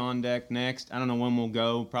 Mississippi is on deck next. I don't know when we'll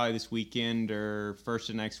go, probably this weekend or first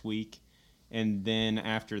of next week. And then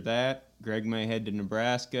after that, Greg may head to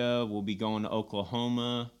Nebraska. We'll be going to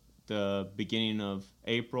Oklahoma the beginning of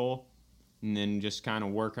April, and then just kind of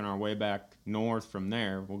working our way back north from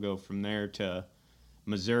there. We'll go from there to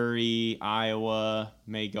Missouri, Iowa,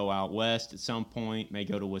 may go out west at some point, may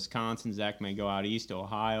go to Wisconsin. Zach may go out east to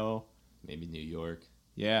Ohio. Maybe New York.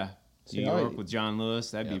 Yeah, New y'all- York with John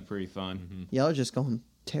Lewis. That'd be Yeah. pretty fun. Y'all are just going to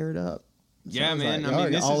tear it up. Yeah, Sounds man. like I y'all mean,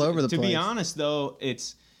 are this all is, over the to place. be honest, though,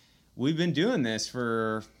 we've been doing this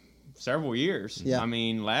for several years. Yeah. I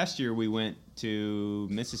mean, last year we went to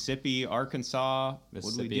Mississippi, Arkansas,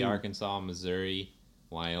 Mississippi, Arkansas, Missouri,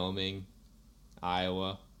 Wyoming,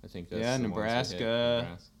 Iowa. I think that's Yeah, the ones we hit.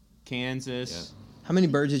 Nebraska. Kansas. How many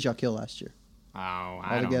birds did y'all kill last year Oh, I all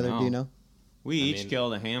don't together? know. Do you know? We each mean-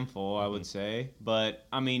 killed a handful, I would say, but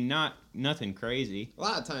I mean, nothing crazy. A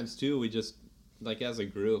lot of times too, we just like as a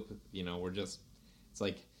group, we're just it's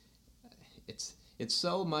like it's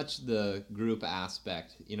so much the group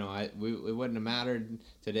aspect. It wouldn't have mattered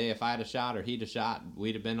today if I had a shot or he'd a shot.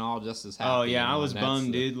 We'd have been all just as happy. Oh yeah, I was and that's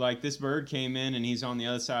bummed, the- dude. Like this bird came in and he's on the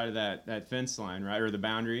other side of that fence line, right, or the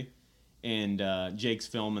boundary, and Jake's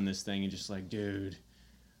filming this thing and just like, dude,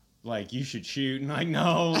 like you should shoot. And like,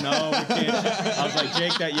 no, we can't. I was like,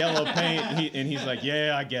 Jake, that yellow paint, and he's like,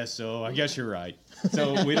 yeah, I guess so. I guess you're right.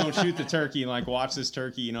 So we don't shoot the turkey and like watch this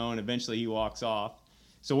turkey, and eventually he walks off.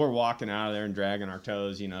 So we're walking out of there and dragging our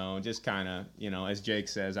toes, just kind of, as Jake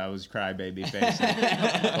says, I was crybaby facing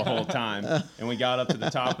the whole time. And we got up to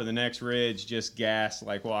the top of the next ridge, just gassed,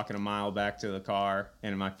 like walking a mile back to the car.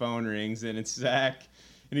 And my phone rings and it's Zach.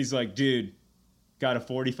 And he's like, dude, got a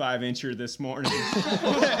 45-incher this morning.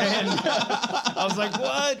 And I was like,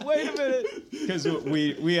 what? Wait a minute. Because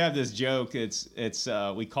we have this joke. It's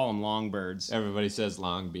we call them longbirds. Everybody says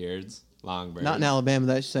long beards. Not in Alabama.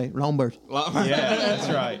 They say long bird. Yeah, that's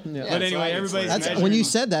right. Yeah. But anyway, right. everybody's That's measuring when you my-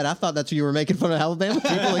 said that. I thought that's what you were making fun of Alabama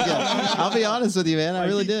people again. I'll be honest with you, man. I Like,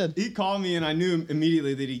 really he, did. He called me and I knew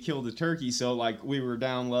immediately that he killed the turkey. So like we were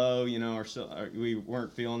down low, or we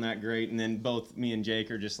weren't feeling that great. And then both me and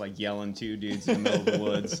Jake are just like yelling two dudes in the middle of the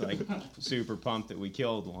woods, like super pumped that we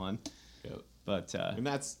killed one. Yep. But And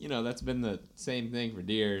that's that's been the same thing for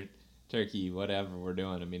deer, turkey, whatever we're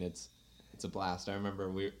doing. I mean, it's a blast. I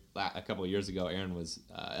remember a couple of years ago, Aaron was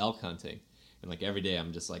elk hunting, and like every day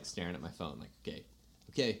I'm just like staring at my phone, like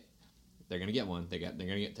okay, they're gonna get one. They're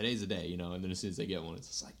gonna get today's the day, And then as soon as they get one, it's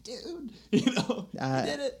just like, dude, you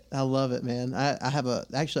did it. I love it, man. I have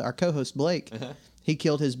actually our co-host Blake. Uh-huh. He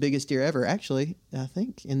killed his biggest deer ever. Actually, I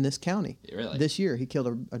think in this county. Really? This year he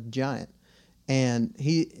killed a giant, and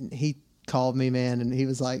he called me, man, and he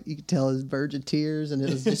was like, you could tell his verge of tears, and it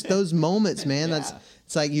was just those moments, man. Yeah.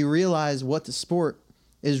 It's like you realize what the sport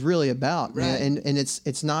is really about, man. Right. And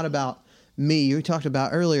it's not about me. You talked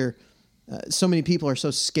about earlier. So many people are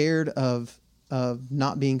so scared of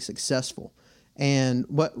not being successful, and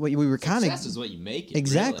what we were kind of Success is what you make it.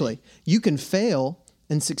 exactly. Really. You can fail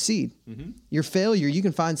and succeed. Your failure, you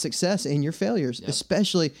can find success in your failures,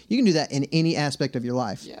 especially you can do that in any aspect of your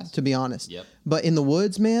life, to be honest. Yep. But in the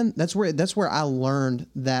woods, man, that's where I learned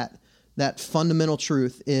that fundamental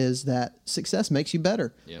truth is that success makes you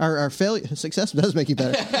better. Or failure, success does make you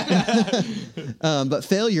better. But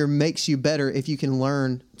failure makes you better if you can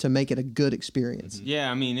learn to make it a good experience.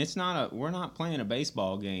 Yeah, I mean, we're not playing a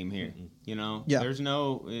baseball game here. You know, there's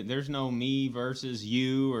no me versus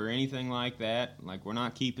you or anything like that. Like, we're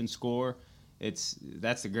not keeping score. That's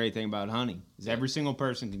the great thing about hunting is every single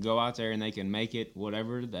person can go out there and they can make it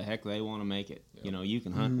whatever the heck they want to make it. You know, you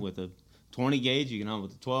can hunt with a 20 gauge, you can hunt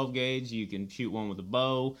with a 12 gauge, you can shoot one with a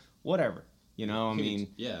bow, whatever. You know, I mean,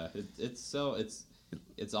 it's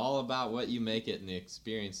all about what you make it and the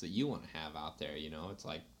experience that you want to have out there. You know, it's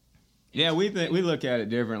like. Yeah, we look at it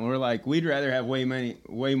different. We're like, we'd rather have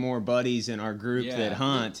way more buddies in our group that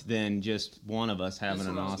hunt than just one of us having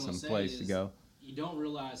an awesome place to go. You don't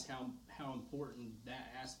realize how important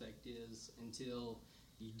that aspect is until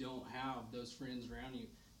you don't have those friends around you.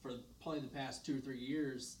 For probably the past 2 or 3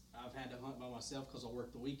 years, I've had to hunt by myself because I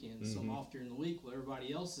work the weekends. So I'm off during the week while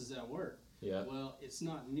everybody else is at work. Yeah. Well, it's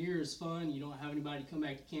not near as fun. You don't have anybody to come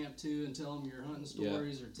back to camp to and tell them your hunting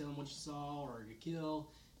stories or tell them what you saw or your kill.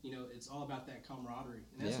 You know, it's all about that camaraderie.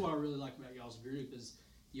 And that's what I really like about y'all's group is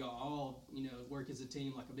y'all all, you know, work as a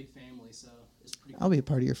team like a big family. So it's pretty cool. I'll be a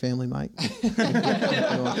part of your family, Mike.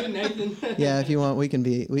 Nathan. Yeah, if you want, we can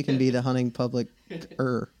be the hunting public.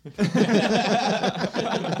 We'll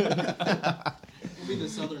be the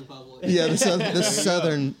Southern public. Yeah, the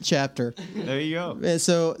Southern chapter. There you go. And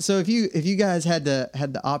so if you guys had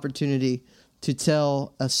the opportunity to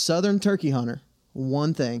tell a Southern turkey hunter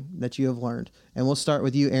one thing that you have learned, and we'll start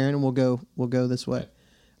with you, Aaron, and we'll go this way.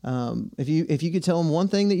 If you could tell them one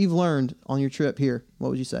thing that you've learned on your trip here, what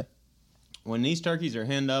would you say? When these turkeys are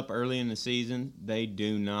henned up early in the season, they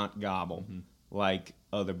do not gobble like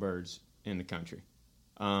other birds in the country.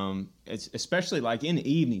 It's especially like in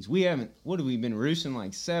the evenings. What have we been roosting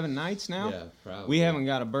like 7 nights now? Yeah, probably. We haven't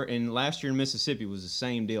got a bird. And last year in Mississippi was the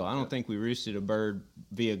same deal. I don't think we roosted a bird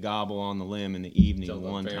via gobble on the limb in the evening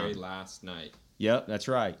one time. Until the very last night. Yep, that's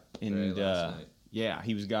right. And Very last night. yeah,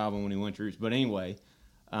 he was gobbling when he went to roost. But anyway,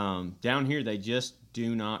 down here they just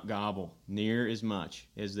do not gobble near as much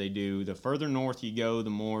as they do. The further north you go, the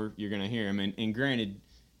more you're going to hear them. And granted,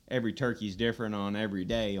 every turkey's different on every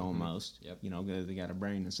day almost. Yep. You know, they got a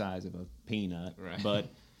brain the size of a peanut. Right. But,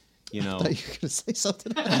 you know. I thought you were going to say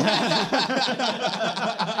something. But,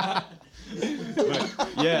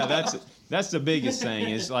 yeah, that's the biggest thing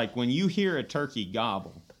is like when you hear a turkey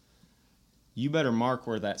gobble, you better mark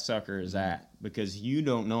where that sucker is at because you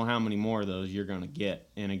don't know how many more of those you're going to get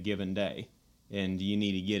in a given day. And you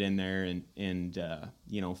need to get in there and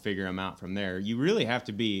you know, figure them out from there. You really have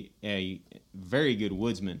to be a very good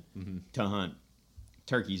woodsman to hunt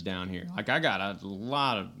turkeys down here. Like, I got a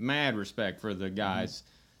lot of mad respect for the guys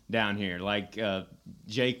down here. Like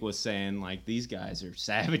Jake was saying, like, these guys are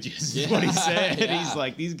savages is what he said. He's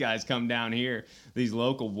like, these guys come down here, these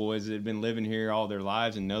local boys that have been living here all their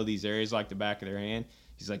lives and know these areas like the back of their hand.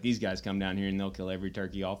 He's like, these guys come down here and they'll kill every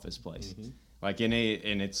turkey off this place. Like, and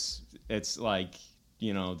it's like,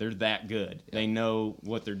 you know, they're that good. They know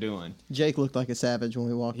what they're doing. Jake looked like a savage when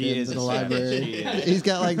we walked He into is the a savage. library. He is. He's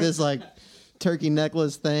got like this like turkey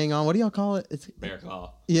necklace thing on. What do y'all call it? It's Bear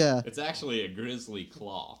claw. yeah. It's actually a grizzly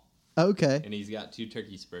claw. Okay. And he's got 2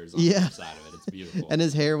 turkey spurs on Yeah. the side of it. It's beautiful. And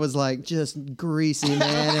his hair was like just greasy,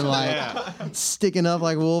 man, and like sticking up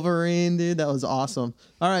like Wolverine, dude. That was awesome.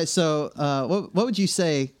 All right, so what would you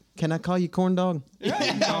say? Can I call you corn dog?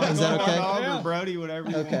 Yeah, Is that okay? Dog or Brody, whatever.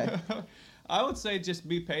 you Okay. want. I would say just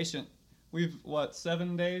be patient. We've,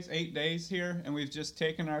 7 days, 8 days here, and we've just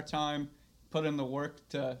taken our time, put in the work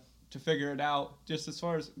to figure it out. Just as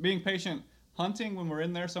far as being patient, hunting, when we're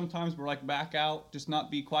in there, sometimes we're like back out, just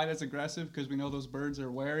not be quite as aggressive because we know those birds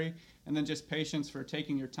are wary. And then just patience for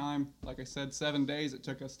taking your time. Like I said, 7 days it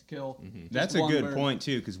took us to kill. just That's a one good bird. point,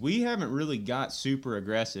 too, because we haven't really got super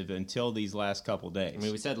aggressive until these last couple days. I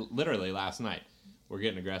mean, we said literally last night, we're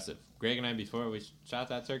getting aggressive. Greg and I, before we shot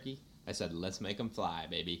that turkey, I said, let's make them fly,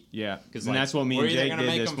 baby. Yeah, Because and that's what me and Jake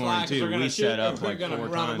did this morning, too. We set up like 4 run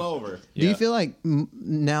them times. over. Do you feel like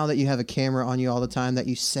now that you have a camera on you all the time that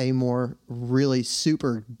you say more really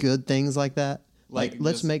super good things like that? Like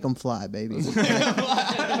let's just- make them fly, baby.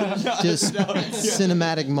 Just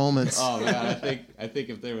cinematic moments. Oh man, I think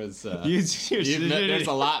if there was, there's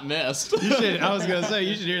a lot missed. I was gonna say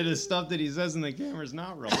you should hear the stuff that he says and the camera's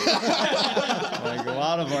not rolling. Like a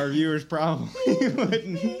lot of our viewers probably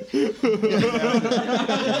wouldn't.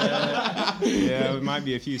 Yeah, it might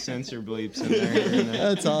be a few censor bleeps in there.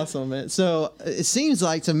 That's awesome, man. So it seems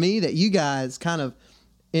like to me that you guys kind of,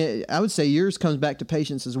 I would say yours comes back to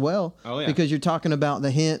patience as well. Oh, yeah. Because you're talking about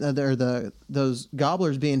those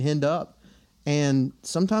gobblers being henned up, and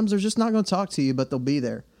sometimes they're just not going to talk to you, but they'll be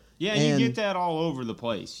there. Yeah, and you get that all over the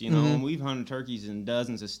place. You know, and we've hunted turkeys in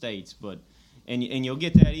dozens of states, but and you'll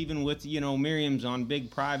get that even with Merriam's on big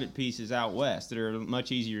private pieces out west that are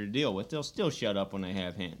much easier to deal with. They'll still shut up when they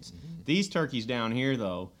have hens. These turkeys down here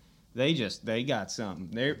though, they got something.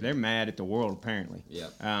 They're mad at the world apparently.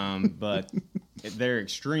 Yeah. But they're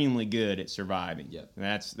extremely good at surviving. Yep.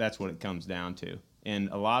 That's what it comes down to. And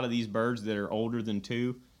a lot of these birds that are older than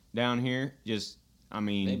 2 down here, they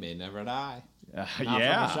may never die. Not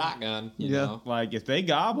yeah. from a shotgun. You Yeah. know. Like if they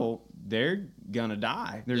gobble, they're gonna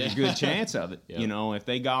die. There's a good chance of it. Yep. If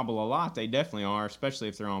they gobble a lot, they definitely are, especially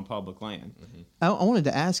if they're on public land. I wanted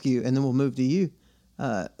to ask you, and then we'll move to you.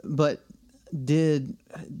 But didn't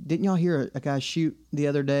y'all hear a guy shoot the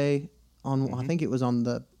other day on? I think it was on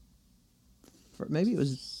maybe it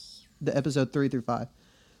was the episode 3 through 5,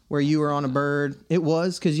 where you were on a bird. It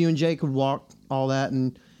was because you and Jake would walk all that,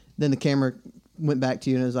 and then the camera went back to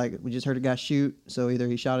you and it was like, we just heard a guy shoot. So either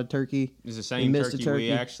he shot a turkey. It's the he same missed a turkey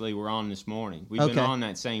we actually were on this morning. We've been on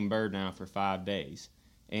that same bird now for 5 days.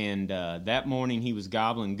 And that morning he was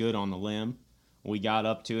gobbling good on the limb. We got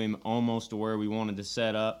up to him almost to where we wanted to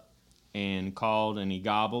set up and called and he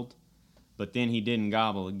gobbled. But then he didn't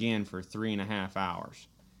gobble again for 3.5 hours.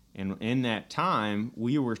 And in that time,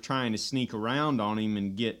 we were trying to sneak around on him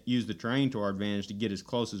and use the terrain to our advantage to get as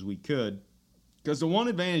close as we could. Because the one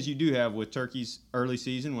advantage you do have with turkeys early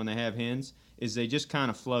season when they have hens is they just kind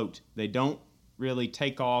of float. They don't really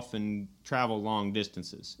take off and travel long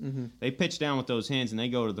distances. They pitch down with those hens and they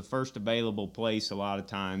go to the first available place a lot of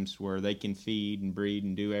times where they can feed and breed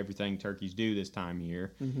and do everything turkeys do this time of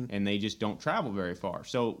year. And they just don't travel very far.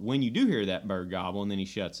 So when you do hear that bird gobble and then he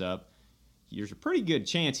shuts up, there's a pretty good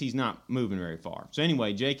chance he's not moving very far. So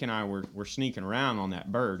anyway, Jake and I were sneaking around on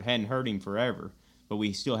that bird. Hadn't heard him forever, but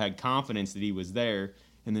we still had confidence that he was there.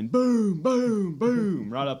 And then boom, boom,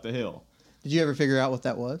 boom, right up the hill. Did you ever figure out what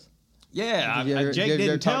that was? Yeah, Jake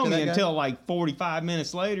didn't tell me until like 45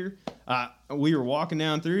 minutes later. We were walking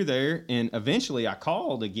down through there, and eventually I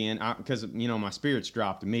called again because my spirits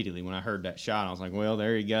dropped immediately when I heard that shot. I was like, well,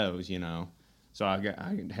 there he goes, So I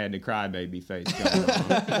had the crybaby face going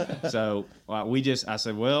on. So I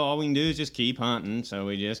said, well, all we can do is just keep hunting. So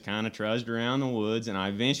we just kind of trudged around the woods, and I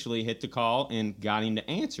eventually hit the call and got him to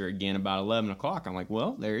answer again about 11 o'clock. I'm like,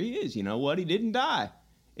 well, there he is. You know what? He didn't die.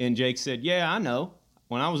 And Jake said, yeah, I know.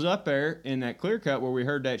 When I was up there in that clear cut where we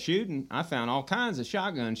heard that shooting, I found all kinds of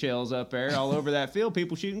shotgun shells up there all over that field.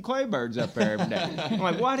 People shooting clay birds up there every day. I'm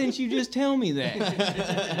like, why didn't you just tell me that?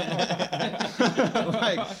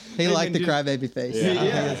 He liked the crybaby face. Yeah.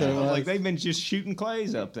 That's what it was. Like they've been just shooting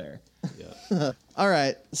clays up there. All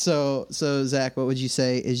right. So Zach, what would you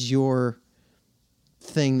say is your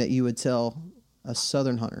thing that you would tell a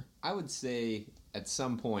southern hunter? I would say at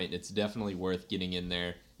some point it's definitely worth getting in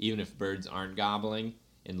there, even if birds aren't gobbling,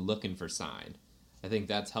 and looking for sign. I think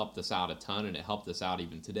that's helped us out a ton, and it helped us out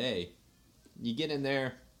even today. You get in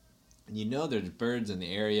there, and you know there's birds in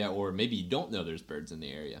the area, or maybe you don't know there's birds in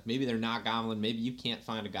the area. Maybe they're not gobbling. Maybe you can't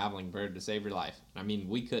find a gobbling bird to save your life. I mean,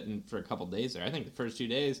 we couldn't for a couple days there. I think the first 2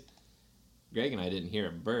 days, Greg and I didn't hear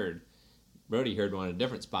a bird. Brody heard one at a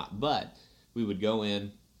different spot, but we would go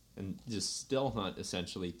in and just still hunt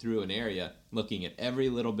essentially through an area, looking at every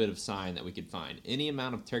little bit of sign that we could find. Any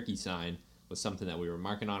amount of turkey sign was something that we were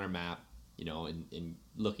marking on our map, and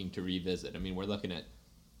looking to revisit. I mean, we're looking at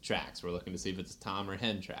tracks. We're looking to see if it's a tom or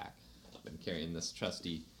hen track. I've been carrying this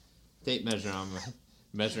trusty tape measure on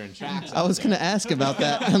measuring tracks. I was going to ask about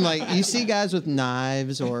that. I'm like, you see guys with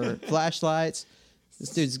knives or flashlights. This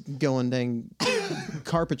dude's going dang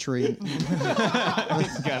carpentry He's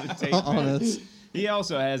got a tape on measure. us. He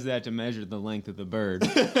also has that to measure the length of the bird.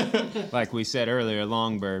 Like we said earlier, a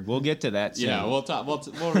long bird. We'll get to that soon. Yeah,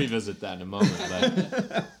 we'll revisit that in a moment.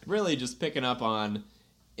 But really just picking up on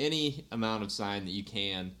any amount of sign that you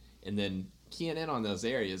can, and then keying in on those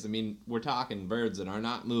areas. I mean, we're talking birds that are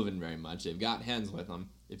not moving very much. They've got hens with them.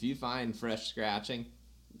 If you find fresh scratching,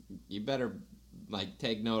 you better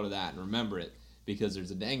take note of that and remember it, because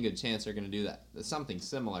there's a dang good chance they're going to do that. Something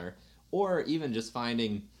similar, or even just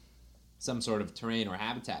finding some sort of terrain or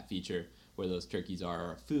habitat feature where those turkeys are,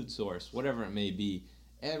 or a food source, whatever it may be.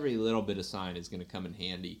 every little bit of sign is going to come in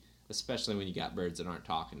handy, especially when you got birds that aren't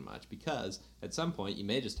talking much, because at some point you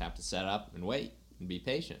may just have to set up and wait and be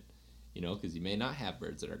patient, because you may not have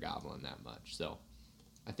birds that are gobbling that much. So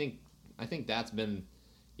I think that's been,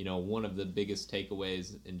 one of the biggest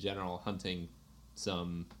takeaways in general hunting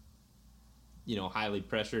some, highly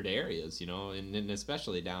pressured areas, and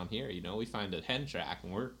especially down here, we find a hen track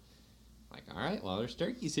and we're like, all right, well, there's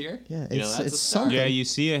turkeys here. Yeah, that's it's a start. something. Yeah, you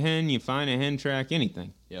see a hen, you find a hen track,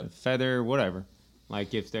 anything. Yep. A feather, whatever.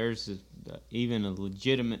 Like if there's even a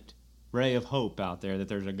legitimate ray of hope out there that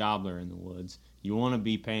there's a gobbler in the woods, you want to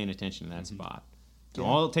be paying attention to that spot. And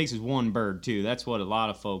all it takes is one bird, too. That's what a lot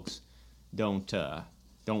of folks don't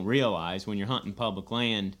realize when you're hunting public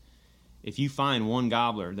land. If you find one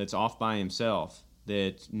gobbler that's off by himself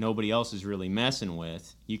that nobody else is really messing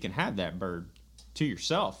with, you can have that bird to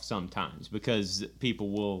yourself sometimes, because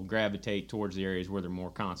people will gravitate towards the areas where there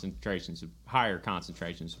are higher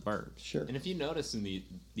concentrations of birds. Sure. And if you notice in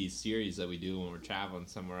these series that we do when we're traveling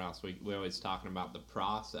somewhere else, we're always talking about the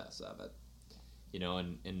process of it.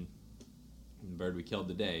 And the bird we killed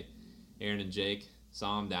today, Aaron and Jake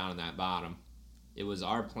saw him down in that bottom. It was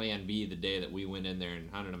our plan B the day that we went in there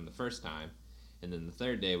and hunted him the first time. And then the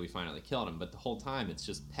third day we finally killed him. But the whole time it's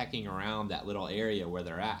just pecking around that little area where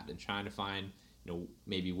they're at and trying to find,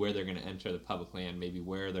 maybe where they're going to enter the public land, maybe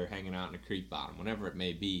where they're hanging out in a creek bottom, whatever it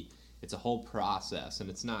may be. It's a whole process, and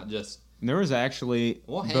it's not just... There was actually,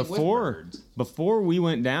 We'll hang with birds. before we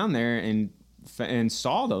went down there and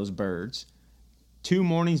saw those birds, 2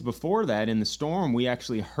 mornings before that in the storm, we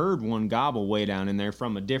actually heard one gobble way down in there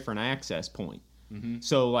from a different access point. Mm-hmm.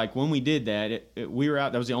 So, like, when we did that, we were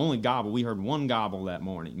out. That was the only gobble. We heard one gobble that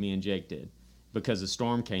morning, me and Jake did, because the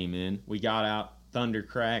storm came in. We got out, thunder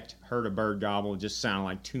cracked, heard a bird gobble. It just sounded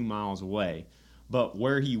like 2 miles away. But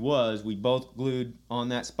where he was, we both glued on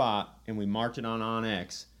that spot, and we marked it on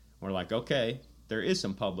OnX. We're like, okay, there is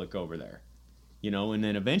some public over there. And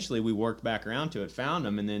then eventually we worked back around to it, found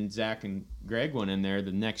them, and then Zach and Greg went in there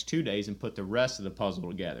the next 2 days and put the rest of the puzzle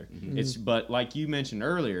together. Mm-hmm. But like you mentioned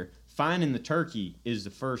earlier, finding the turkey is the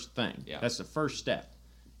first thing. Yeah. That's the first step.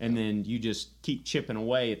 And then you just keep chipping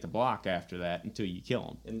away at the block after that until you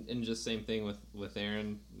kill them. And just same thing with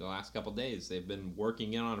Aaron the last couple of days. They've been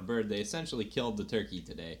working in on a bird. They essentially killed the turkey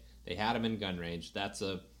today. They had him in gun range. That's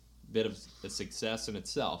a bit of a success in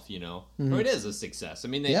itself, Mm-hmm. Or it is a success. I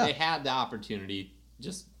mean, they had the opportunity,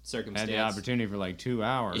 just circumstance. Had the opportunity for like 2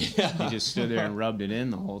 hours. Yeah. He just stood there and rubbed it in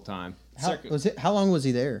the whole time. How long was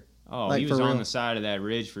he there? Oh, Like, he was for on real? the side of that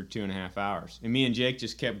ridge for 2.5 hours. And me and Jake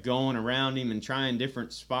just kept going around him and trying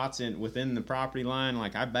different spots within the property line.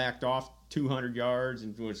 Like, I backed off 200 yards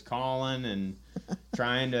and was calling and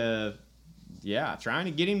trying to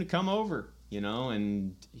get him to come over,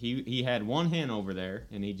 and he had one hen over there,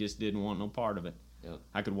 and he just didn't want no part of it. Yep.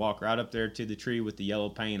 I could walk right up there to the tree with the yellow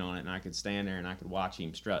paint on it, and I could stand there and I could watch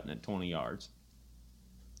him strutting at 20 yards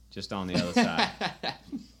just on the other side.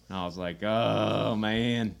 And I was like, oh,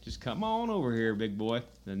 man, just come on over here, big boy.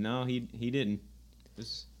 And no, he didn't.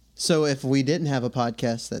 So if we didn't have a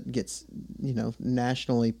podcast that gets,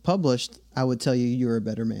 nationally published, I would tell you you're a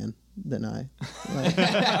better man than I. Like,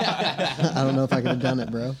 I don't know if I could have done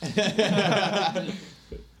it, bro.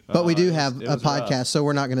 But we do have a podcast, rough. so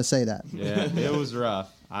we're not going to say that. Yeah, it was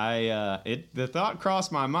rough. The thought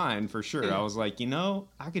crossed my mind for sure. I was like,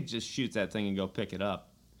 I could just shoot that thing and go pick it up.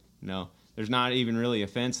 There's not even really a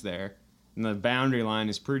fence there. And the boundary line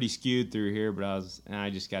is pretty skewed through here, but I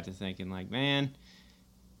just got to thinking, like, man,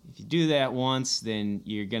 if you do that once, then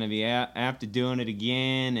you're going to be apt to doing it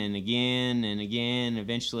again and again and again.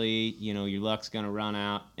 Eventually, your luck's going to run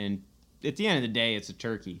out. And at the end of the day, it's a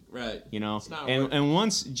turkey. Right. It's not and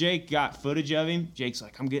once Jake got footage of him, Jake's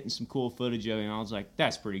like, I'm getting some cool footage of him. I was like,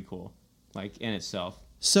 that's pretty cool, like, in itself.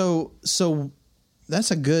 So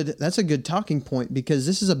that's a good talking point, because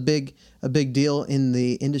this is a big deal in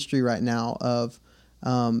the industry right now. Of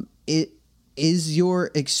it is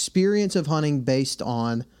your experience of hunting based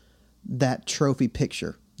on that trophy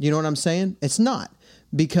picture. You know what I'm saying? It's not,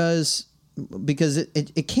 because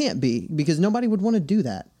it can't be, because nobody would want to do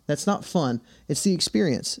that. That's not fun. It's the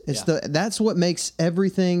experience. That's what makes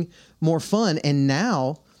everything more fun. And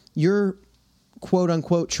now your quote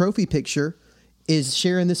unquote trophy picture is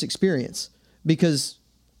sharing this experience, because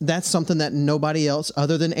that's something that nobody else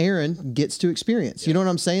other than Aaron gets to experience. You know what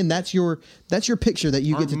I'm saying? That's your picture that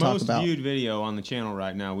you get to talk about. Our most viewed video on the channel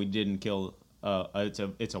right now, we didn't kill. It's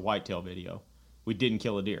a whitetail video. We didn't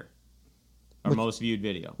kill a deer. Our most viewed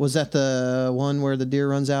video. Was that the one where the deer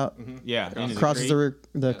runs out, Yeah. into crosses creek.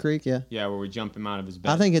 the creek? Yeah. Yeah, where we jump him out of his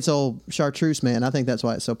bed. I think it's old Chartreuse Man. I think that's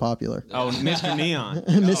why it's so popular. Oh, Mr. Neon.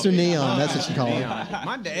 Mr. Neon, that's what you call him. Neon.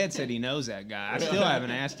 My dad said he knows that guy. I still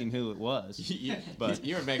haven't asked him who it was. But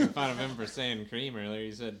You were making fun of him for saying cream earlier.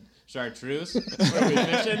 You said chartreuse. Were we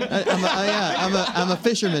fishing? I'm a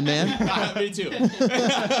fisherman, man. Me too.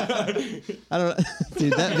 I don't know.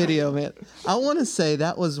 Dude, that video, man. I want to say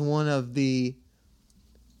that was one of the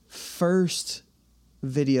first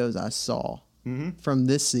videos I saw from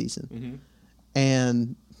this season.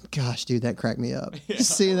 And gosh, dude, that cracked me up.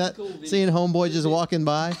 Seeing that, cool video. seeing homeboy just walking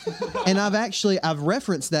by. And I've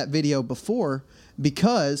referenced that video before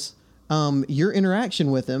because your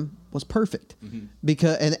interaction with him was perfect.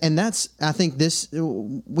 Because and that's, I think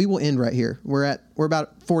we will end right here. We're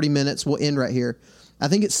about 40 minutes. We'll end right here. I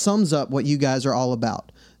think it sums up what you guys are all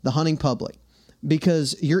about, the hunting public,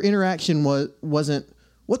 because your interaction wasn't,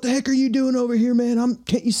 what the heck are you doing over here, man?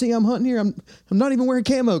 Can't you see I'm hunting here? I'm not even wearing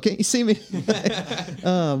camo. Can't you see me?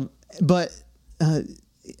 But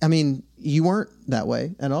I mean, you weren't that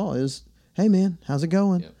way at all. It was, hey man, how's it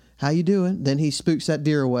going? Yep. How you doing? Then he spooks that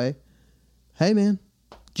deer away. Hey man,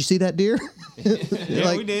 did you see that deer?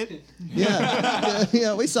 yeah, we did.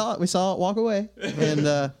 Yeah, we saw it. We saw it walk away.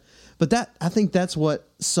 And but I think that's what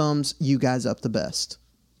sums you guys up the best.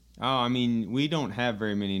 Oh, I mean, we don't have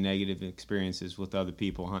very many negative experiences with other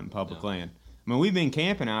people hunting public land. I mean, we've been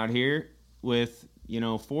camping out here with,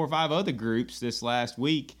 4 or 5 other groups this last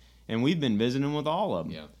week, and we've been visiting with all of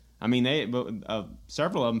them. Yeah. I mean,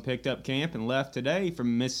 several of them picked up camp and left today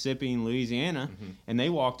from Mississippi and Louisiana, and they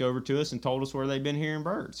walked over to us and told us where they've been hearing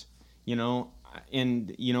birds.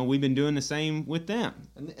 And we've been doing the same with them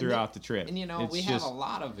throughout the trip. And It's we just- have a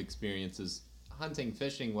lot of experiences, hunting,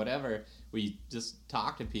 fishing, whatever. We just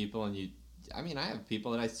talk to people, and I have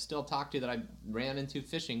people that I still talk to that I ran into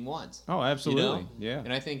fishing once. Oh, absolutely. Yeah.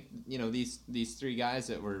 And I think these 3 guys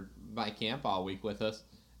that were by camp all week with us,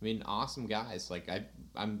 I mean, awesome guys. Like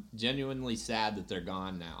I'm genuinely sad that they're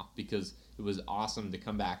gone now, because it was awesome to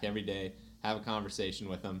come back every day, have a conversation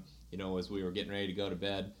with them. As we were getting ready to go to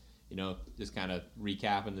bed, just kind of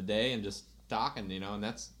recapping the day and just talking. And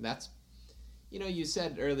that's you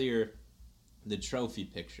said earlier, the trophy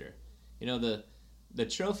picture. The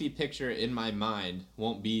trophy picture in my mind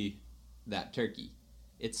won't be that turkey.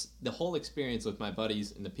 It's the whole experience with my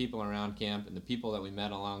buddies and the people around camp and the people that we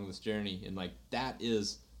met along this journey, and that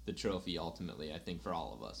is the trophy ultimately, I think, for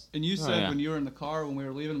all of us. And you said yeah. when you were in the car when we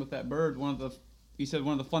were leaving with that bird, you said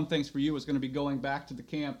one of the fun things for you was going to be going back to the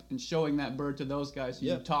camp and showing that bird to those guys who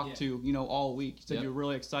you talked to, all week. You said you were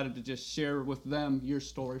really excited to just share with them your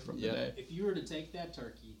story from the day. If you were to take that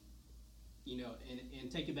turkey,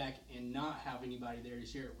 and take it back and not have anybody there to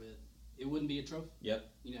share it with, it wouldn't be a trophy. Yep.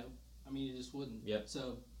 It just wouldn't. Yep.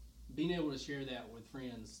 So being able to share that with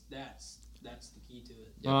friends, that's the key to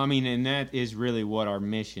it. Well, I mean, and that is really what our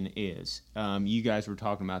mission is. You guys were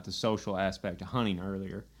talking about the social aspect of hunting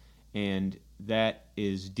earlier, and that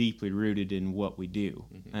is deeply rooted in what we do.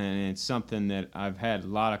 And it's something that I've had a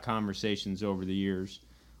lot of conversations over the years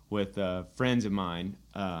with friends of mine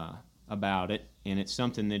about it, and it's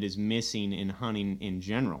something that is missing in hunting in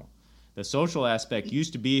general. The social aspect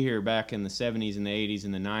used to be here back in the 70s and the 80s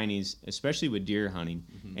and the 90s, especially with deer hunting,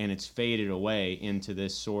 and it's faded away into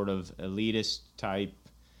this sort of elitist type,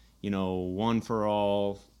 one for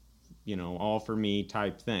all, all for me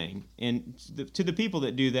type thing. And to the people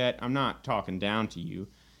that do that, I'm not talking down to you.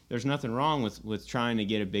 There's nothing wrong with trying to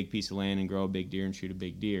get a big piece of land and grow a big deer and shoot a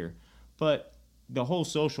big deer. But the whole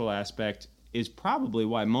social aspect is probably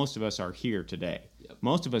why most of us are here today. Yep.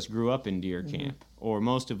 Most of us grew up in deer camp, or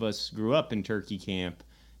most of us grew up in turkey camp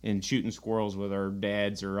and shooting squirrels with our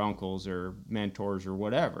dads or uncles or mentors or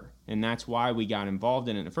whatever. And that's why we got involved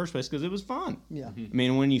in it in the first place, because it was fun. Yeah. I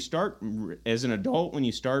mean, when you start, as an adult, when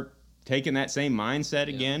you start taking that same mindset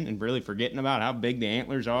again and really forgetting about how big the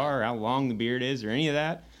antlers are or how long the beard is or any of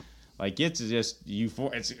that, it's just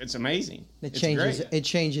it's amazing. It It's changes. great. It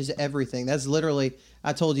changes everything. That's literally.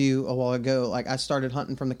 I told you a while ago. I started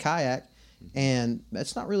hunting from the kayak, and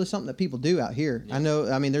that's not really something that people do out here. I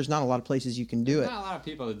know. I mean, there's not a lot of places you can do it. Not a lot of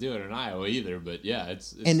people that do it in Iowa either, but yeah,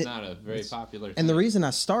 it's And not a very popular thing. And the reason I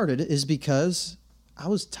started is because I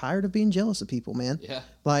was tired of being jealous of people, man. Yeah.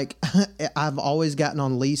 I've always gotten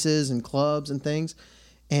on leases and clubs and things,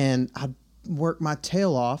 and I'd work my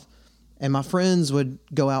tail off, and my friends would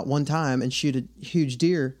go out one time and shoot a huge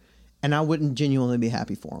deer, and I wouldn't genuinely be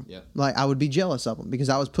happy for them. Yep. I would be jealous of them because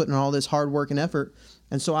I was putting in all this hard work and effort.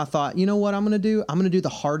 And so I thought, you know what I'm going to do? I'm going to do the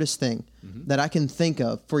hardest thing that I can think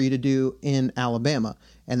of for you to do in Alabama.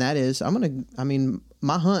 And that is,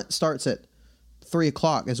 my hunt starts at 3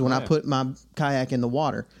 o'clock is when I put my kayak in the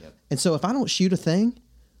water. Yep. And so if I don't shoot a thing,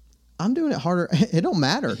 I'm doing it harder. It don't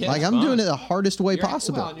matter. Yeah, like it's I'm fun. doing it the hardest way You're-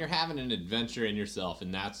 possible. Well, and you're having an adventure in yourself,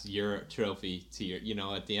 and that's your trophy to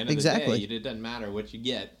your, at the end of Exactly. the day, it doesn't matter what you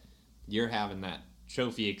get. You're having that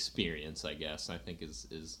trophy experience, I guess, I think is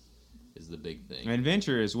the big thing.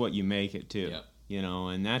 Adventure is what you make it to. Yep.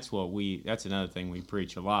 And that's another thing we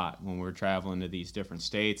preach a lot when we're traveling to these different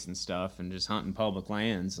states and stuff and just hunting public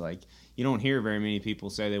lands. Like, you don't hear very many people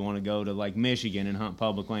say they want to go to like Michigan and hunt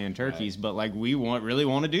public land turkeys, but like we really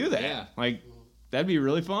want to do that. Yeah. Like, that'd be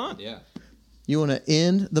really fun. Yeah. You want to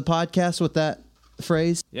end the podcast with that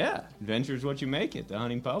phrase? Yeah. Adventure is what you make it, the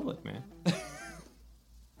hunting public, man.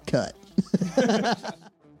 Cut.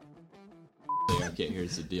 Okay,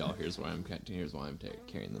 here's the deal. Here's why I'm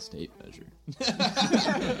carrying the state measure.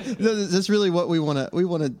 That's really what we want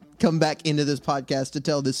to come back into this podcast to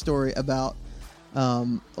tell this story about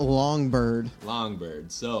Longbird.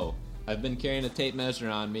 Longbird. So I've been carrying a tape measure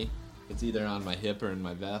on me. It's either on my hip or in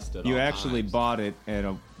my vest. You all actually times. bought it at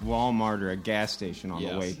a Walmart or a gas station on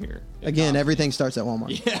Yes. the way here. Again, everything starts at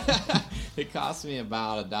Walmart. Yeah, it cost me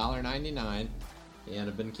about $1.99, and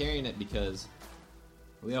I've been carrying it because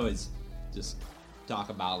we always just talk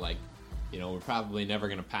about we're probably never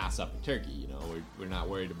going to pass up a turkey. We're not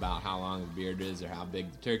worried about how long the beard is or how big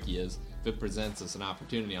the turkey is. If it presents us an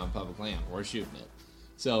opportunity on public land, we're shooting it.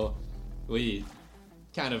 So we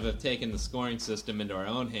kind of have taken the scoring system into our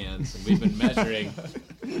own hands, and we've been measuring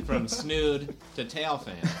from snood to tail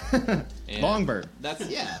fan. And Longbird.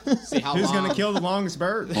 See how Who's long. going to kill the longest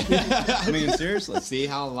bird? I mean, seriously. See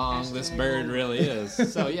how long this bird really is.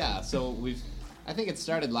 So I think it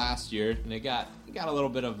started last year, and it got a little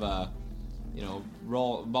bit of we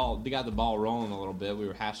got the ball rolling a little bit. We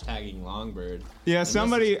were hashtagging Longbird. Yeah,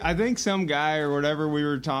 And I think some guy or whatever we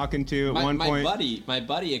were talking to at one point. my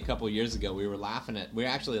buddy a couple years ago, we were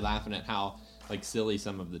actually laughing at how silly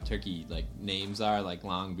some of the turkey names are, like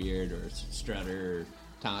Longbeard or Strutter or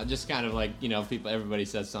Tom. Just kind of everybody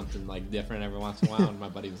says something different every once in a while, and my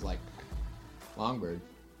buddy was like, Longbird.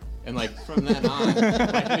 And from then on,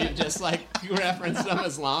 we just referenced them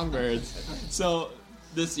as Longbirds. So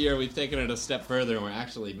this year we've taken it a step further and we're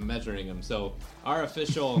actually measuring them. So our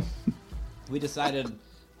official, we decided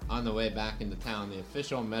on the way back into town, the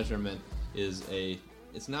official measurement is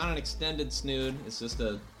it's not an extended snood. It's just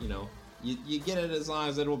you get it as long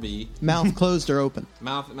as it will be. Mouth closed or open?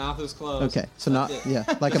 Mouth is closed. Okay, so That's not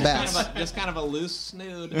it. like a bass. Just kind of a loose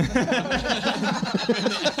snood.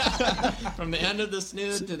 From the end of the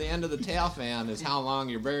snood to the end of the tail fan is how long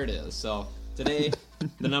your bird is. So today,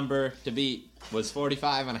 the number to beat was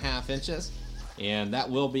 45.5 inches, and that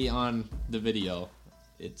will be on the video.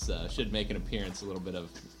 It should make an appearance, a little bit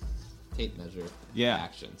of tape measure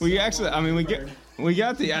action. We got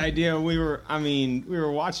the idea. We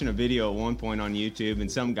were watching a video at one point on YouTube,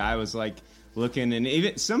 and some guy was looking, and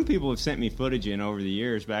even some people have sent me footage in over the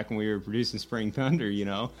years back when we were producing Spring Thunder,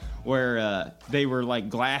 where they were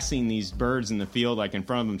glassing these birds in the field in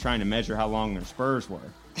front of them, trying to measure how long their spurs were.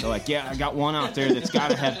 They're I got one out there that's got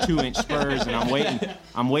to have 2-inch spurs, and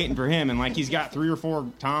I'm waiting for him, and he's got 3 or 4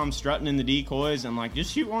 toms strutting in the decoys. I'm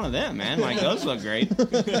just shoot one of them, man. Those look great.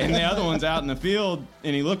 And the other one's out in the field,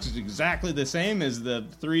 and he looks exactly the same as the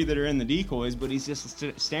 3 that are in the decoys, but he's just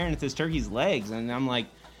staring at this turkey's legs, and I'm like,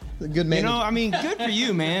 Good man. Good for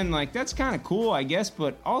you, man. That's kind of cool, I guess,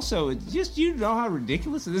 but also, it's just, you know how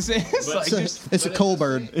ridiculous this is. It's a coal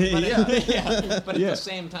bird. But at the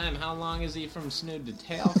same time, how long is he from snood to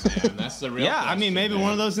tail fan? That's the real question, maybe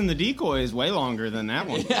one of those in the decoy is way longer than that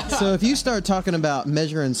one. So if you start talking about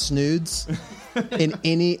measuring snoods in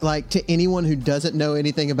any to anyone who doesn't know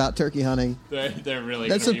anything about turkey hunting, they're really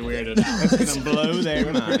That's going to be weirded out. That's going to blow their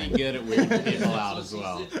We're mind. pretty good at weirding people out as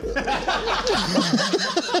well.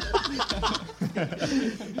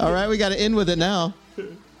 all right, we got to end with it now.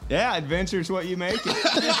 Yeah, adventure's what you make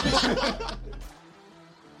it.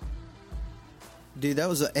 Dude, that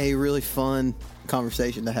was a really fun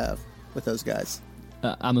conversation to have with those guys.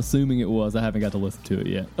 I'm assuming it was. I haven't got to listen to it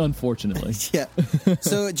yet, unfortunately. Yeah.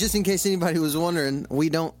 So just in case anybody was wondering, we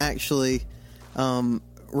don't actually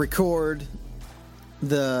record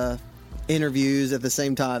the interviews at the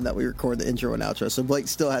same time that we record the intro and outro. So Blake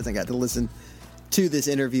still hasn't got to listen to this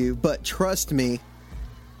interview, but trust me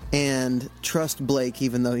and trust Blake,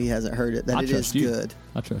 even though he hasn't heard it, that I it is trust you. good.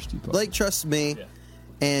 I trust you, Paul. Blake trusts me,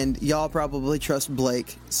 and y'all probably trust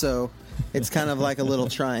Blake. So it's kind of like a little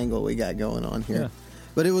triangle we got going on here. Yeah.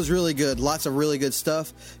 But it was really good. Lots of really good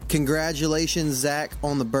stuff. Congratulations, Zach,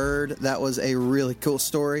 on the bird. That was a really cool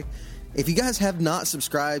story. If you guys have not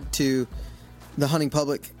subscribed to the Hunting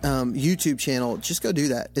Public YouTube channel, just go do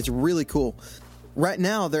that. It's really cool. right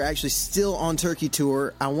now they're actually still on turkey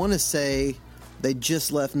tour. I want to say they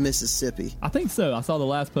just left Mississippi. I think so. I saw the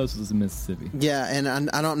last post was in Mississippi. Yeah, and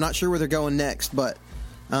I'm not sure where they're going next, but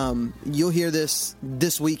you'll hear this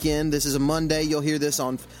weekend. This is a Monday. You'll hear this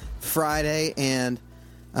on Friday, and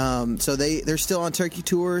so they're still on turkey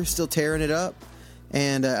tour, still tearing it up.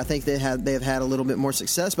 And I think they have had a little bit more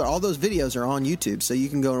success, but all those videos are on YouTube, so you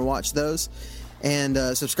can go and watch those. And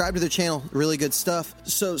subscribe to their channel. Really good stuff.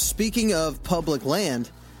 So speaking of public land,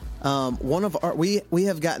 we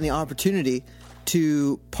have gotten the opportunity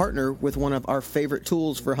to partner with one of our favorite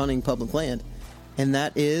tools for hunting public land, and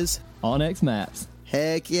that is onX Maps.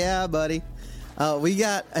 Heck yeah, buddy. We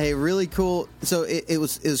got a really cool. So it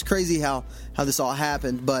was crazy how this all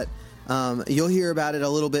happened, but you'll hear about it a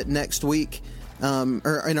little bit next week,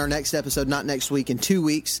 or in our next episode. Not next week, in 2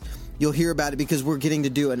 weeks. You'll hear about it because we're getting to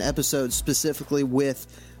do an episode specifically with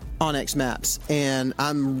onX Maps, and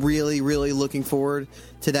I'm really, really looking forward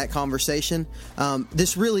to that conversation.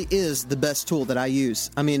 This really is the best tool that I use.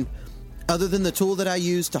 I mean, other than the tool that I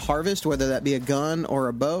use to harvest, whether that be a gun or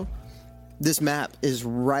a bow, this map is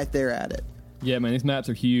right there at it. Yeah, man, these maps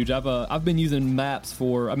are huge. I've been using maps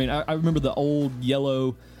for. I mean, I remember the old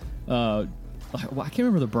yellow. I can't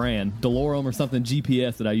remember the brand, DeLorme or something,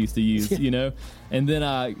 GPS that I used to use, you know? And then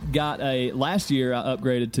I got last year I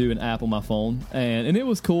upgraded to an app on my phone, and it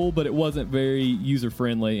was cool, but it wasn't very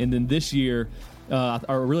user-friendly. And then this year,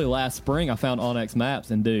 or really last spring, I found onX Maps,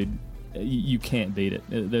 and dude, you can't beat it.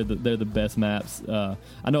 They're the best maps. I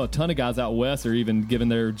know a ton of guys out west are even giving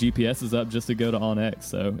their GPSs up just to go to onX,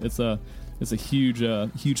 so it's a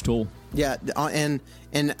huge tool. Yeah, and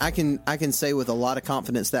I can say with a lot of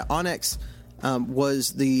confidence that onX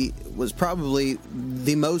was probably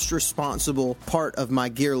the most responsible part of my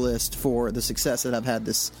gear list for the success that I've had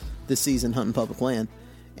this season hunting public land.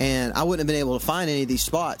 And I wouldn't have been able to find any of these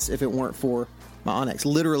spots if it weren't for my onX.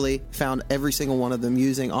 Literally found every single one of them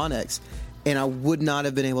using onX, and I would not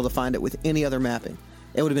have been able to find it with any other mapping.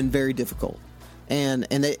 It would have been very difficult. And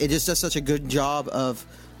it just does such a good job of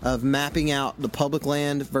mapping out the public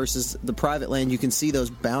land versus the private land. You can see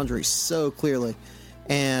those boundaries so clearly.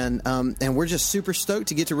 And we're just super stoked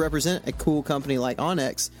to get to represent a cool company like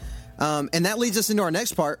onX. And that leads us into our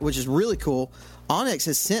next part, which is really cool. onX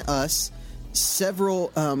has sent us several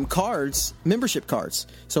cards, membership cards.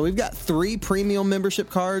 So we've got 3 premium membership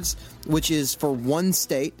cards, which is for one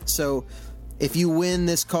state. So if you win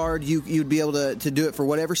this card, you'd be able to do it for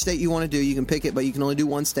whatever state you want to do. You can pick it, but you can only do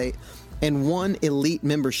one state. And 1 elite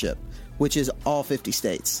membership, which is all 50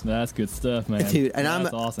 states. That's good stuff, man. Dude, and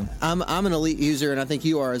that's awesome. I'm an elite user, and I think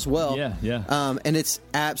you are as well. Yeah. And it's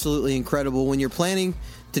absolutely incredible when you're planning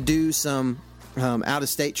to do some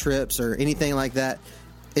out-of-state trips or anything like that.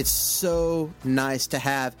 It's so nice to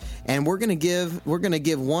have, and we're gonna give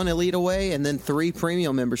 1 elite away, and then 3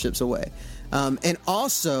 premium memberships away. And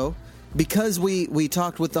also, because we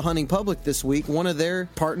talked with the hunting public this week, one of their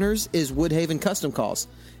partners is Woodhaven Custom Calls.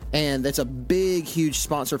 And that's a big, huge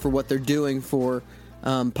sponsor for what they're doing for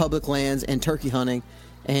public lands and turkey hunting.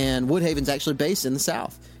 And Woodhaven's actually based in the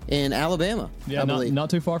South, in Alabama. Yeah, not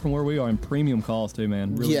too far from where we are, in premium calls too,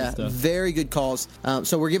 man. Really good stuff. Very good calls.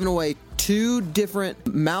 So we're giving away 2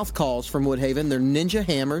 different mouth calls from Woodhaven. They're Ninja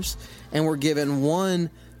Hammers, and we're giving 1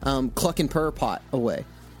 Cluck and Purr pot away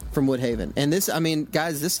from Woodhaven. And this, I mean,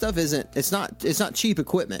 guys, this stuff it's not cheap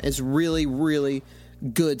equipment. It's really, really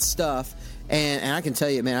good stuff. And I can tell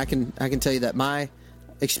you, man, I can tell you that my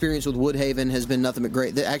experience with Woodhaven has been nothing but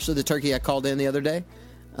great. Actually, the turkey I called in the other day,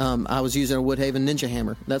 I was using a Woodhaven Ninja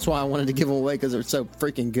Hammer. That's why I wanted to give them away, because they're so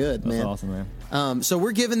freaking good, man. That's awesome, man. So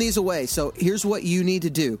we're giving these away. So here's what you need to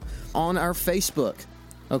do. On our Facebook,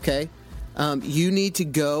 okay, you need to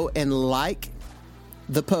go and like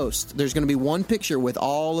the post. There's going to be 1 picture with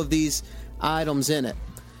all of these items in it.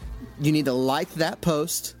 You need to like that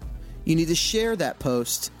post. You need to share that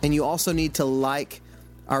post, and you also need to like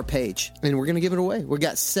our page, and we're going to give it away. We've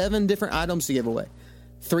got 7 different items to give away.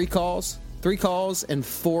 3 calls, and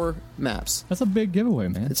 4 maps. That's a big giveaway,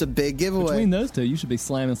 man. It's a big giveaway. Between those 2, you should be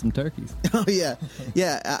slamming some turkeys. Oh, yeah.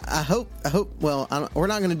 Yeah, I hope, well, we're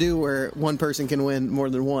not going to do where one person can win more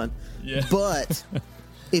than 1. Yeah. But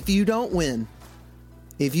if you don't win,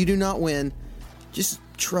 if you do not win, just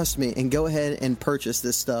trust me and go ahead and purchase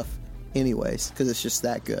this stuff anyways, because it's just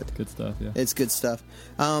that good. Good stuff, yeah. It's good stuff.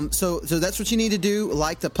 So that's what you need to do.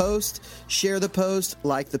 Like the post, share the post,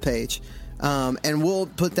 like the page. And we'll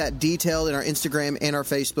put that detailed in our Instagram and our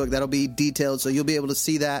Facebook. That'll be detailed, so you'll be able to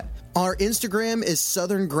see that. Our Instagram is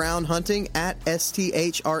Southern Ground Hunting, at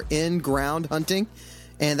STHRN Ground Hunting.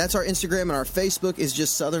 And that's our Instagram, and our Facebook is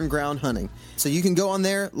just Southern Ground Hunting. So you can go on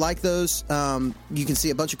there, like those. You can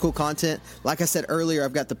see a bunch of cool content. Like I said earlier,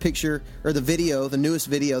 I've got the picture or the video, the newest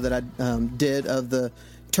video that I did of the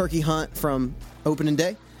turkey hunt from opening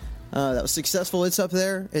day. That was successful. It's up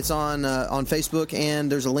there. It's on Facebook,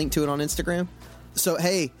 and there's a link to it on Instagram. So,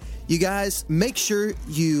 hey, you guys, make sure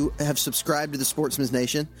you have subscribed to the Sportsman's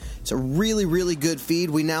Nation. It's a really, really good feed.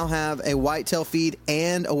 We now have a whitetail feed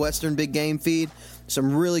and a Western big game feed.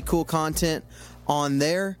 Some really cool content on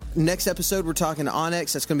there. Next episode, we're talking to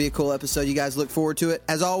Onyx. That's going to be a cool episode. You guys look forward to it.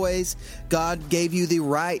 As always, God gave you the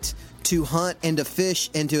right to hunt and to fish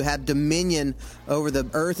and to have dominion over the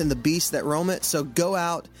earth and the beasts that roam it. So go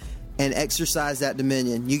out and exercise that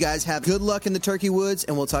dominion. You guys have good luck in the turkey woods,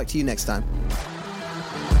 and we'll talk to you next time.